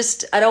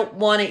don't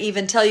want to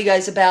even tell you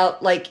guys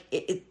about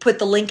put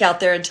the link out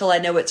there until I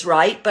know it's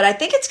right. But I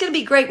think it's going to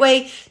be a great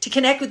way to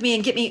connect with me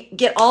and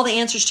get all the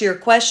answers to your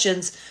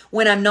questions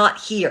when I'm not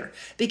here.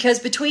 Because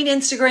between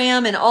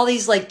Instagram and all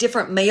these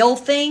different mail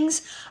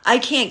things, I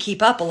can't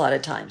keep up a lot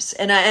of times.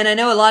 And I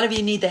know a lot of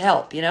you need the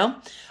help,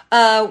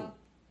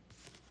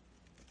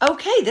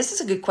 Okay, this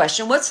is a good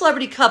question. What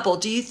celebrity couple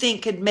do you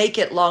think could make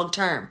it long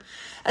term?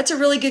 That's a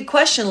really good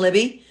question,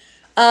 Libby.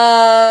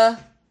 Let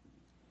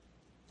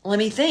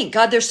me think.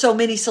 God, there's so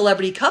many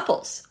celebrity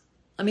couples.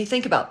 Let me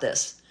think about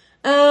this.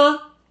 You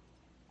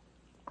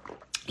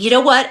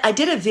know what? I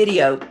did a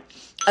video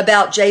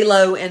about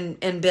J-Lo and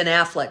Ben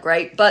Affleck,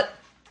 right? But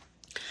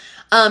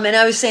and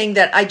I was saying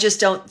that I just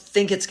don't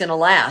think it's going to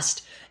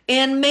last.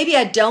 And maybe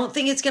I don't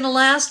think it's going to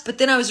last, but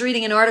then I was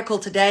reading an article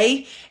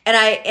today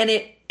and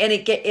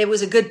it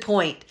was a good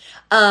point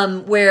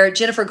where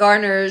Jennifer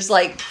Garner's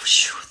like,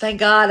 thank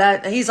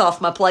God he's off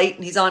my plate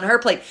and he's on her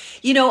plate.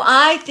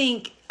 I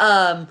think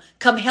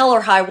come hell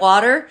or high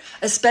water,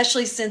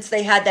 especially since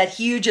they had that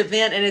huge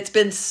event and it's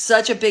been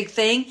such a big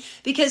thing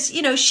because,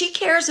 she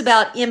cares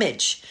about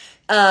image.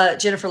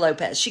 Jennifer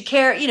Lopez.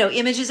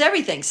 Image is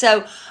everything.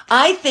 So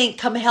I think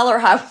come hell or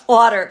high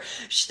water,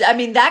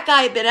 that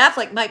guy, Ben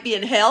Affleck, might be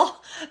in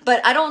hell,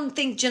 but I don't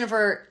think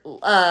Jennifer,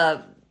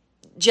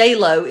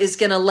 J-Lo is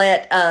going to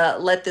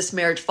let this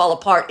marriage fall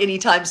apart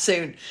anytime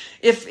soon.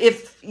 If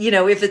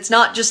it's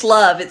not just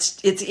love,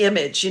 it's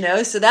image,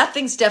 so that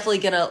thing's definitely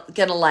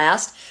going to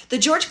last. The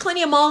George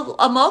Clooney,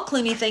 Amal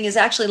Clooney thing is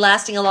actually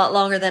lasting a lot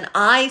longer than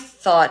I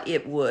thought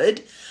it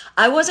would.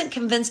 I wasn't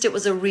convinced it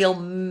was a real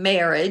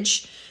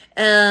marriage.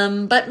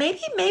 But maybe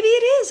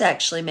it is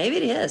actually. Maybe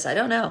it is. I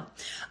don't know.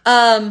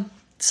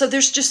 So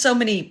there's just so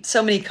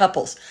many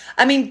couples.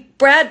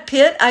 Brad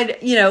Pitt,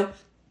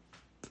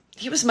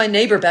 he was my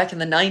neighbor back in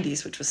the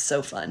 90s, which was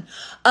so fun.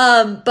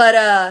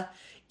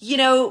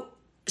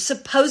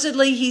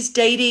 Supposedly he's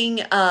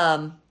dating,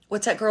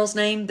 what's that girl's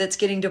name that's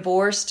getting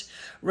divorced?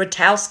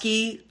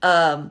 Ratowski.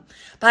 But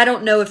I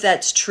don't know if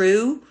that's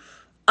true.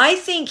 I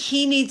think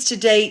he needs to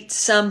date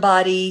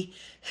somebody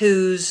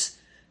who's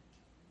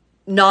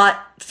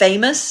not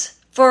famous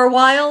for a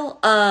while.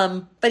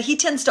 But he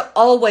tends to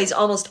always,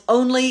 almost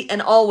only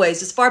and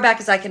always, as far back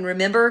as I can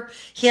remember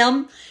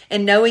him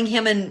and knowing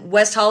him in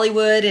West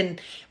Hollywood and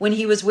when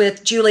he was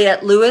with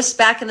Juliette Lewis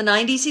back in the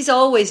 90s, he's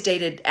always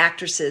dated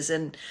actresses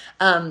and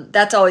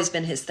that's always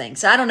been his thing.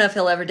 So I don't know if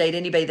he'll ever date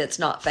anybody that's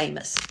not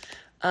famous.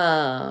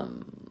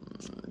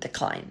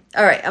 Decline.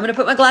 All right, I'm going to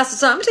put my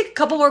glasses on. I'm going to take a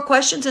couple more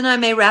questions and I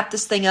may wrap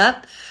this thing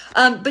up.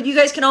 But you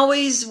guys can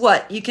always,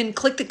 you can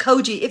click the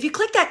Koji. If you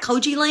click that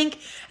Koji link,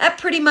 that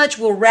pretty much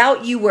will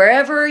route you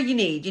wherever you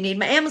need. You need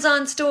my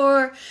Amazon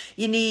store.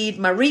 You need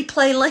my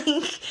replay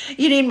link.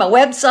 You need my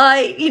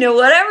website.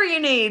 Whatever you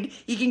need,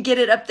 you can get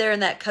it up there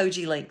in that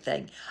Koji link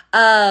thing.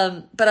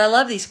 But I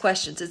love these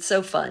questions. It's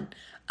so fun.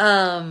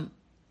 I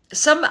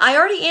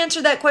already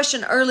answered that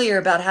question earlier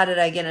about how did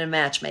I get into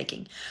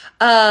matchmaking.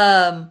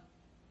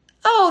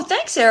 Oh,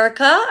 thanks,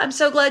 Erica. I'm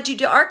so glad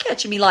you are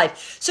catching me live.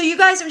 So you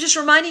guys, I'm just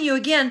reminding you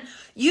again,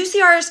 use the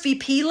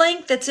RSVP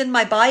link that's in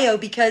my bio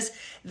because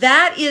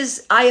That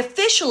is,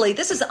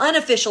 this is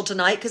unofficial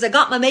tonight because I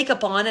got my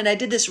makeup on and I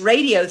did this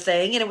radio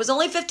thing and it was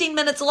only 15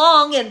 minutes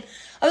long. And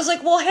I was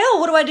like, well, hell,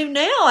 what do I do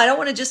now? I don't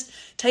want to just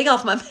take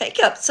off my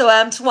makeup. So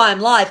that's why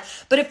I'm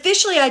live. But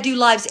officially, I do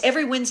lives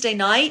every Wednesday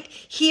night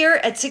here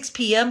at 6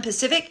 p.m.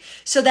 Pacific.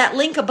 So that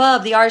link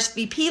above, the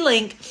RSVP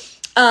link,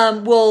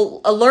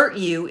 will alert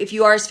you. If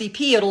you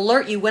RSVP, it'll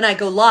alert you when I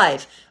go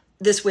live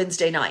this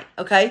Wednesday night.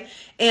 Okay.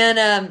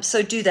 And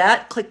so do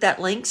that. Click that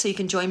link so you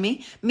can join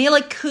me.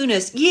 Mila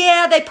Kunis.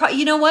 Yeah,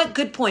 you know what?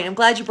 Good point. I'm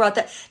glad you brought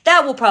that.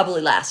 That will probably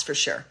last for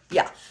sure.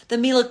 Yeah. The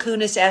Mila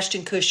Kunis,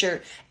 Ashton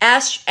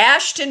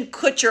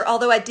Kutcher,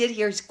 although I did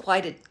hear he's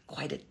quite a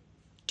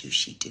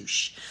douchey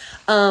douche.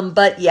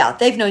 But yeah,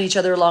 they've known each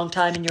other a long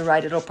time and you're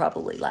right. It'll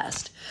probably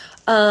last.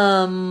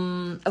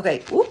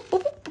 Okay.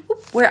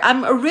 Where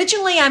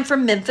I'm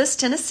from Memphis,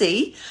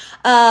 Tennessee.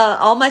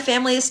 All my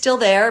family is still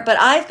there, but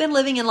I've been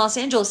living in Los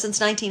Angeles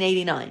since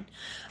 1989.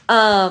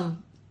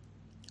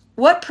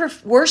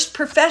 Worst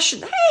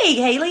profession? Hey,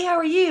 Haley, how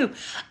are you?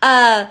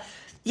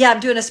 Yeah,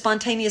 I'm doing a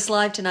spontaneous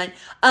live tonight.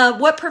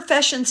 What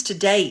professions to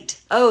date?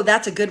 Oh,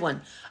 that's a good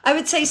one. I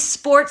would say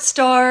sports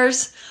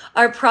stars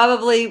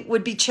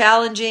would be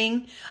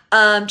challenging,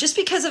 just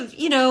because of,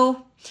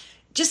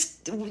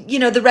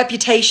 the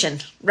reputation,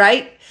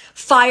 right?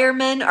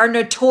 Firemen are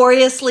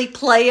notoriously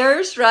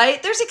players,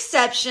 right? There's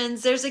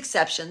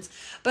exceptions.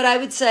 But I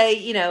would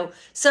say,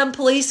 some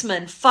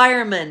policemen,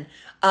 firemen,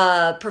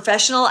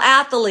 professional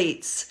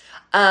athletes.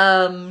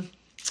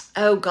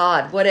 Oh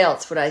God, what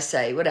else would I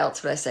say?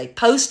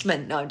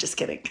 Postman. No, I'm just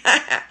kidding.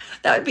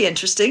 That would be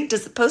interesting.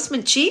 Does the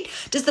postman cheat?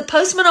 Does the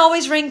postman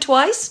always ring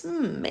twice?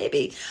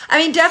 Maybe. I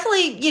mean,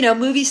 definitely,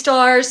 movie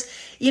stars.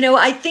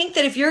 I think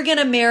that if you're going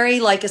to marry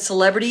like a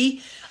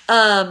celebrity,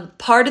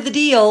 part of the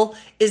deal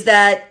is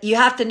that you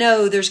have to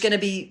know there's going to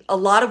be a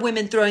lot of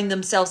women throwing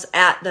themselves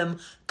at them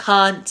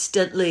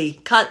constantly.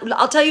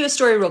 I'll tell you a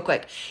story real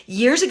quick.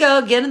 Years ago,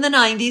 again in the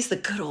 90s, the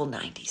good old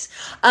 90s,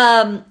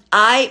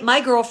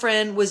 my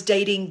girlfriend was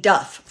dating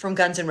Duff from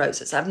Guns N'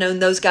 Roses. I've known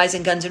those guys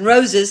in Guns N'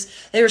 Roses.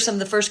 They were some of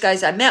the first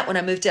guys I met when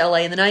I moved to LA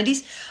in the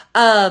 90s,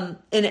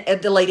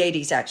 in the late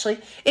 80s actually.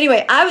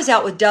 Anyway, I was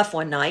out with Duff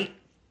one night,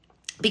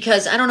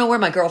 because I don't know where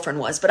my girlfriend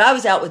was, but I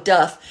was out with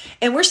Duff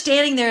and we're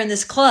standing there in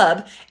this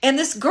club and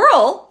this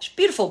girl,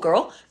 beautiful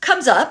girl,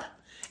 comes up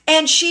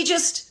and she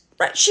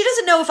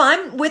doesn't know if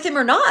I'm with him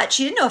or not.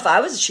 She didn't know if I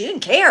was, she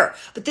didn't care.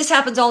 But this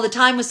happens all the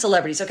time with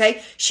celebrities,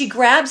 okay? She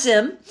grabs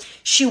him,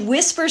 she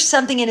whispers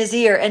something in his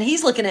ear and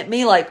he's looking at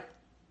me like,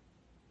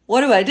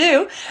 what do I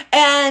do?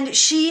 And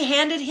she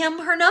handed him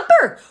her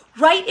number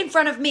right in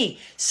front of me.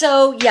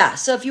 So yeah,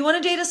 so if you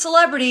want to date a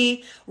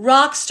celebrity,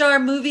 rock star,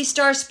 movie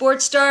star,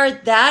 sports star,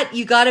 that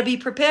you got to be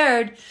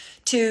prepared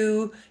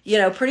to,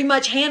 pretty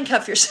much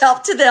handcuff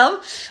yourself to them.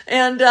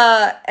 And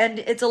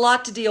it's a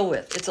lot to deal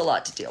with.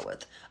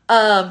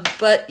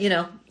 But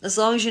as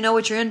long as you know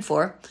what you're in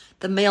for,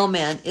 the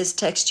mailman is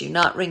text you,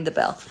 not ring the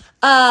bell.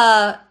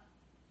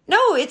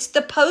 No, it's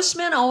The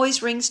Postman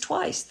Always Rings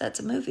Twice. That's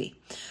a movie.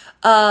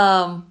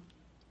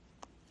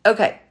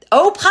 Okay.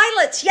 Oh,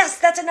 pilots. Yes,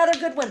 that's another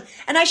good one.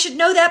 And I should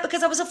know that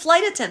because I was a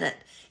flight attendant.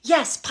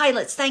 Yes,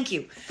 pilots. Thank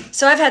you.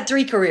 So I've had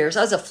 3 careers.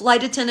 I was a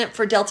flight attendant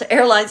for Delta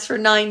Airlines for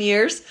 9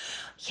 years.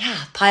 Yeah,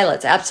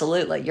 pilots.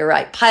 Absolutely. You're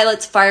right.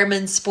 Pilots,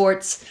 firemen,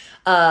 sports,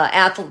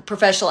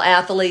 professional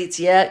athletes.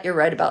 Yeah, you're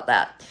right about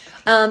that.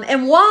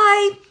 And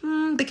why?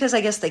 Because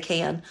I guess they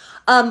can.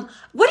 What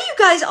do you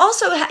guys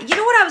also, you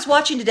know what I was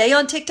watching today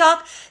on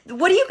TikTok?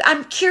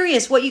 I'm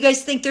curious what you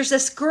guys think. There's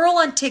this girl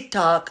on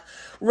TikTok,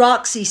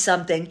 Roxy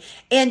something,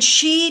 and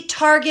she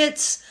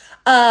targets,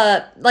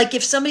 like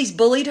if somebody's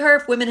bullied her,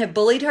 if women have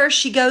bullied her,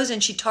 she goes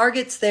and she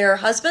targets their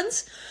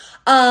husbands,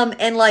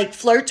 and like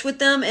flirts with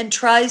them and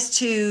tries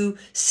to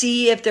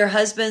see if their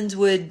husbands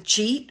would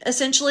cheat,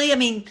 essentially. I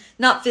mean,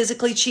 not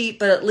physically cheat,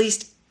 but at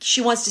least she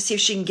wants to see if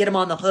she can get them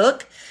on the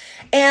hook.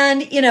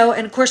 And,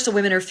 and of course the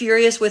women are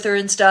furious with her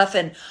and stuff.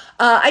 And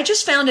I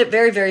just found it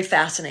very, very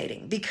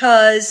fascinating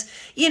because,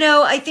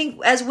 I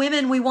think as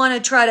women, we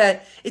want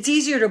to it's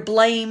easier to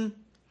blame.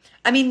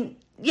 I mean,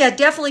 yeah,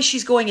 definitely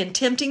she's going and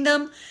tempting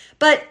them.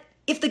 But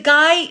if the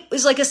guy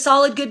was like a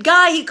solid, good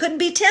guy, he couldn't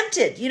be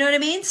tempted. You know what I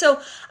mean?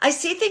 So I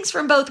see things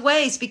from both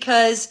ways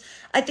because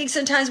I think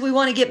sometimes we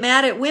want to get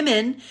mad at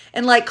women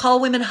and like call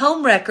women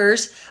home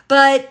wreckers.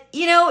 But,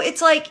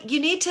 it's like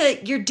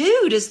your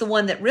dude is the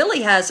one that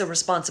really has a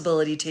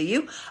responsibility to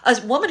you.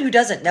 A woman who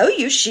doesn't know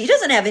you, she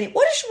doesn't have any.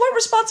 What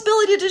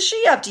responsibility does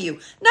she have to you?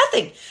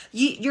 Nothing.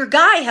 Your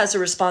guy has a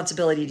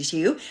responsibility to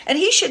you and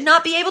he should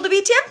not be able to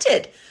be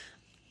tempted.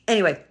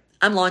 Anyway,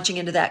 I'm launching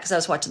into that because I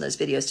was watching those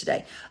videos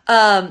today.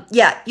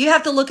 Yeah, you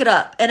have to look it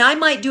up. And I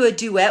might do a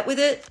duet with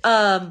it.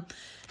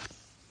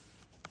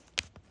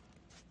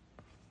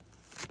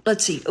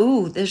 Let's see.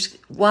 Ooh, there's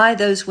why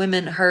those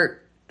women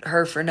hurt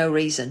her for no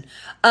reason.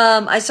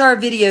 I saw her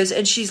videos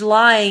and she's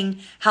lying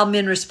how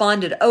men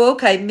responded. Oh,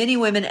 okay. Many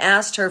women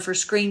asked her for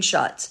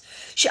screenshots.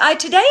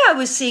 Today I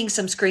was seeing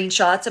some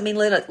screenshots. I mean,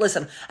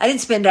 listen, I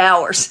didn't spend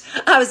hours.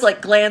 I was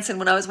like glancing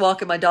when I was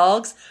walking my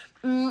dogs.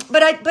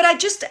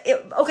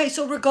 Okay,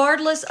 so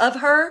regardless of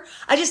her,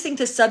 I just think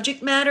the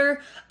subject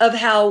matter of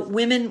how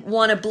women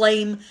want to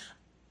blame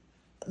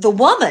the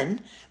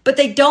woman, but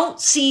they don't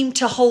seem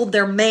to hold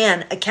their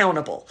man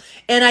accountable.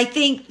 And I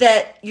think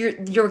that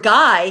your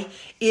guy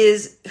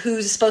is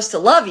who's supposed to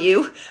love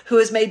you, who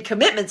has made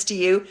commitments to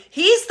you.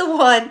 He's the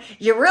one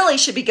you really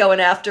should be going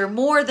after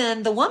more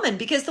than the woman,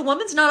 because the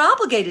woman's not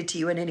obligated to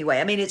you in any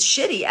way. I mean, it's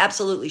shitty,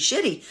 absolutely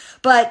shitty,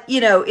 but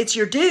it's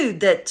your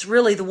dude that's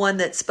really the one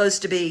that's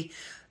supposed to be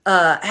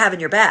having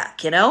your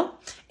back,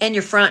 and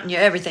your front and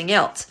your everything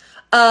else.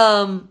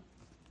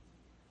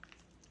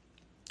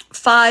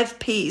 5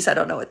 P's. I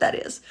don't know what that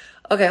is.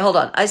 Okay, hold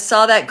on. I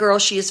saw that girl.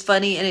 She is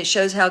funny, and it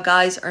shows how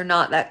guys are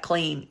not that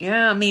clean.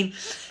 Yeah, I mean,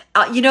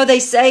 they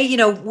say,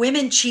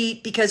 women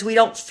cheat because we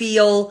don't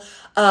feel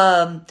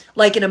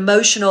like an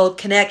emotional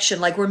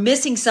connection, like we're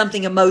missing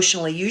something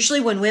emotionally.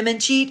 Usually when women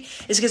cheat,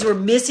 it's because we're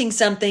missing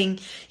something,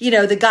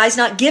 the guy's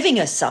not giving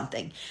us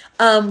something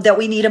that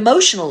we need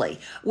emotionally.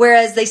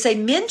 Whereas they say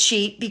men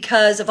cheat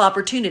because of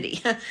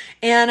opportunity.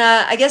 And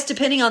I guess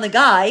depending on the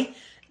guy,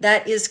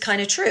 that is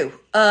kind of true,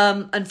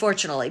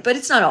 unfortunately, but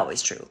it's not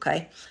always true,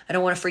 okay? I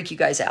don't want to freak you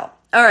guys out.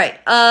 All right,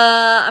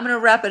 I'm going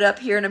to wrap it up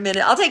here in a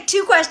minute. I'll take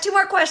two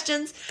more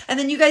questions, and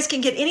then you guys can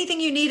get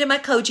anything you need in my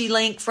Koji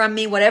link from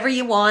me, whatever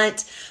you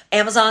want,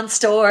 Amazon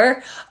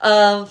store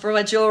for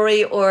my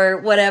jewelry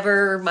or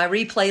whatever, my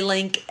replay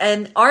link,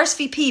 and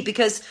RSVP,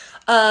 because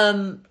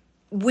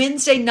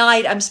Wednesday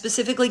night, I'm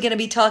specifically going to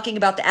be talking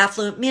about the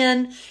affluent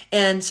men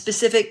and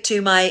specific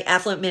to my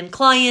affluent men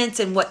clients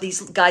and what these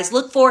guys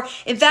look for.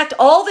 In fact,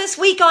 all this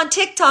week on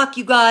TikTok,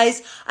 you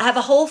guys, I have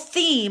a whole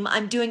theme.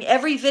 I'm doing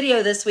every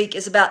video this week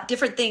is about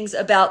different things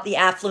about the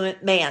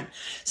affluent man.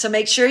 So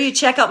make sure you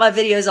check out my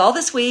videos all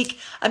this week.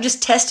 I'm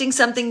just testing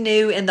something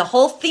new, and the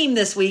whole theme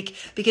this week,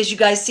 because you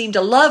guys seem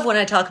to love when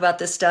I talk about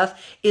this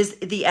stuff, is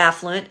the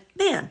affluent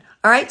man.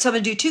 All right, so I'm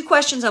going to do 2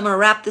 questions. I'm going to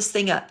wrap this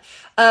thing up.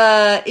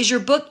 Is your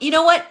book, you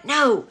know what?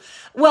 No.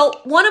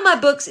 Well, one of my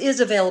books is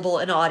available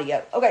in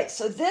audio. Okay,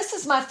 so this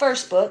is my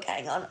first book.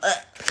 Hang on.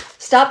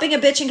 Stop Being a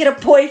Bitch and Get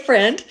a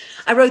Boyfriend.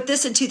 I wrote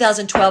this in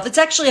 2012. It's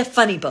actually a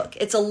funny book.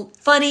 It's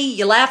funny.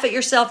 You laugh at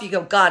yourself. You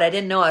go, God, I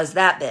didn't know I was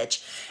that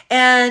bitch.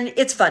 And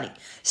it's funny.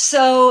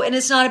 So, and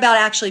it's not about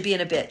actually being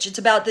a bitch. It's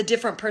about the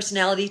different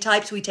personality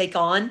types we take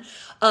on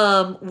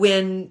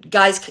when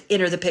guys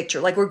enter the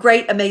picture. Like, we're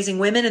great, amazing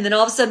women. And then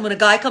all of a sudden when a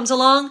guy comes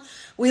along,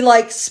 we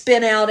like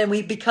spin out and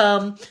we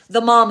become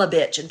the mama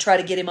bitch and try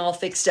to get him all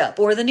fixed up,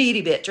 or the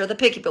needy bitch, or the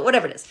picky, but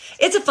whatever it is.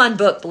 It's a fun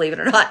book, believe it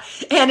or not.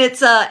 And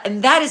it's,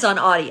 and that is on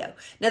audio.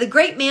 Now, The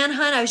Great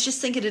Manhunt, I was just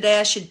thinking today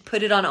I should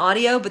put it on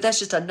audio, but that's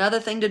just another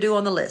thing to do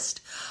on the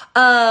list.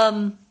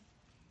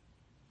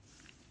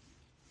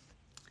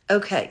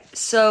 Okay,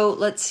 so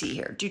let's see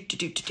here.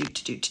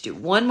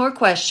 One more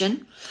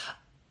question.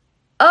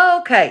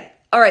 Okay.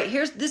 All right.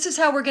 This is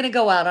how we're going to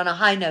go out on a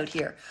high note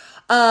here.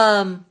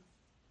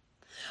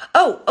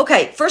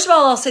 Okay. First of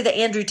all, I'll say the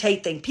Andrew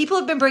Tate thing. People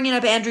have been bringing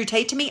up Andrew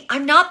Tate to me.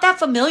 I'm not that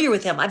familiar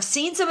with him. I've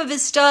seen some of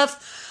his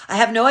stuff. I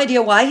have no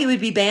idea why he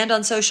would be banned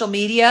on social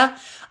media.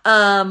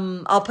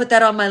 I'll put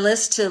that on my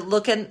list to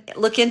look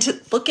into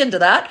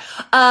that.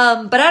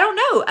 But I don't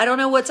know. I don't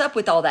know what's up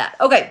with all that.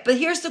 Okay. But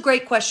here's the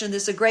great question.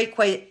 This is a great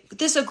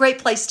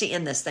place to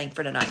end this thing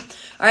for tonight.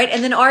 All right.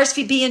 And then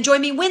RSVP and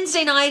join me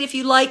Wednesday night. If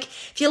you like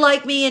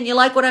me and you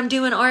like what I'm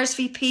doing,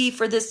 RSVP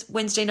for this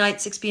Wednesday night,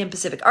 6 p.m.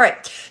 Pacific. All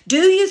right. Do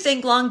you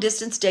think long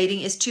distance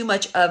dating is too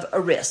much of a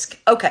risk?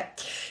 Okay.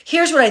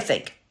 Here's what I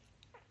think.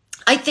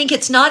 I think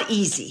it's not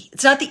easy.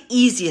 It's not the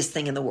easiest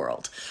thing in the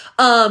world.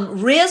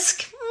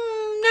 Risk.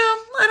 No,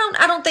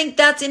 I don't think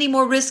that's any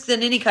more risk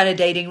than any kind of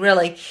dating,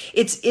 really.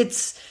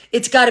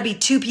 It's got to be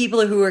 2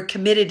 people who are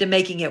committed to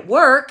making it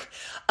work.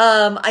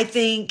 I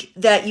think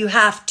that you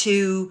have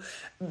to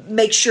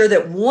make sure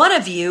that one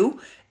of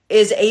you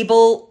is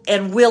able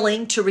and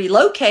willing to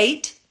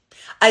relocate.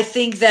 I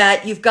think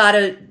that you've got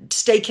to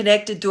stay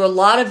connected through a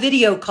lot of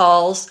video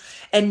calls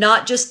and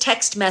not just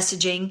text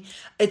messaging.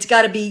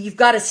 You've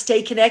got to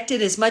stay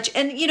connected as much.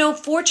 And,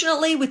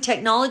 fortunately with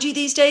technology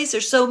these days,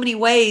 there's so many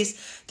ways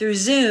through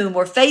Zoom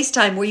or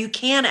FaceTime where you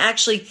can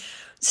actually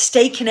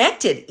stay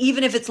connected,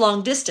 even if it's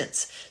long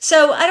distance.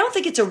 So I don't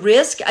think it's a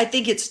risk. I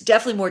think it's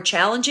definitely more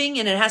challenging,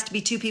 and it has to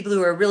be 2 people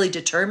who are really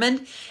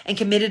determined and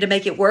committed to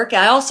make it work.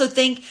 I also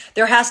think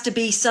there has to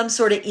be some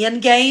sort of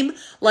end game,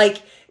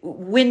 like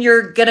when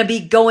you're going to be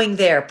going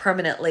there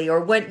permanently,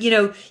 or when,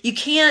 you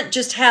can't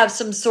just have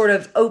some sort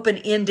of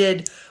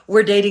open-ended,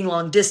 we're dating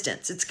long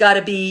distance. You've got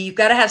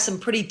to have some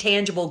pretty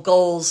tangible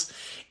goals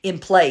in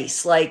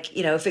place. Like,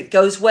 if it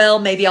goes well,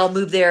 maybe I'll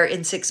move there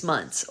in 6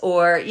 months,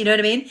 or, you know what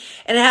I mean?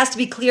 And it has to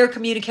be clear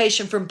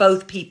communication from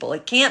both people.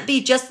 It can't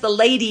be just the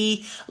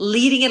lady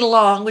leading it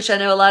along, which I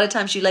know a lot of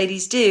times you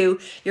ladies do.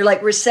 You're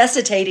like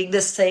resuscitating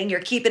this thing. You're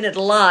keeping it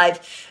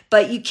alive,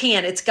 but you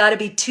can't. It's got to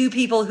be 2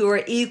 people who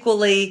are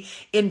equally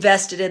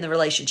invested in the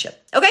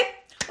relationship. Okay.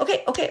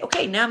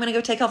 Okay. Now I'm gonna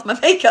go take off my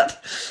makeup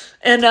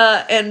and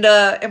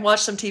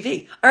watch some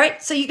TV. All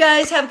right. So you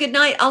guys have a good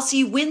night. I'll see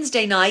you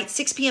Wednesday night,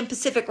 6 p.m.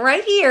 Pacific,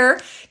 right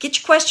here. Get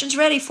your questions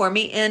ready for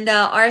me and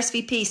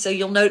RSVP so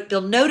you'll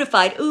be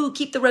notified. Ooh,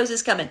 keep the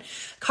roses coming.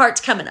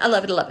 Hearts coming. I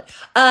love it.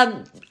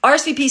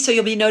 RSVP so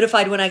you'll be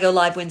notified when I go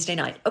live Wednesday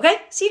night. Okay.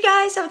 See you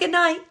guys. Have a good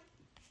night.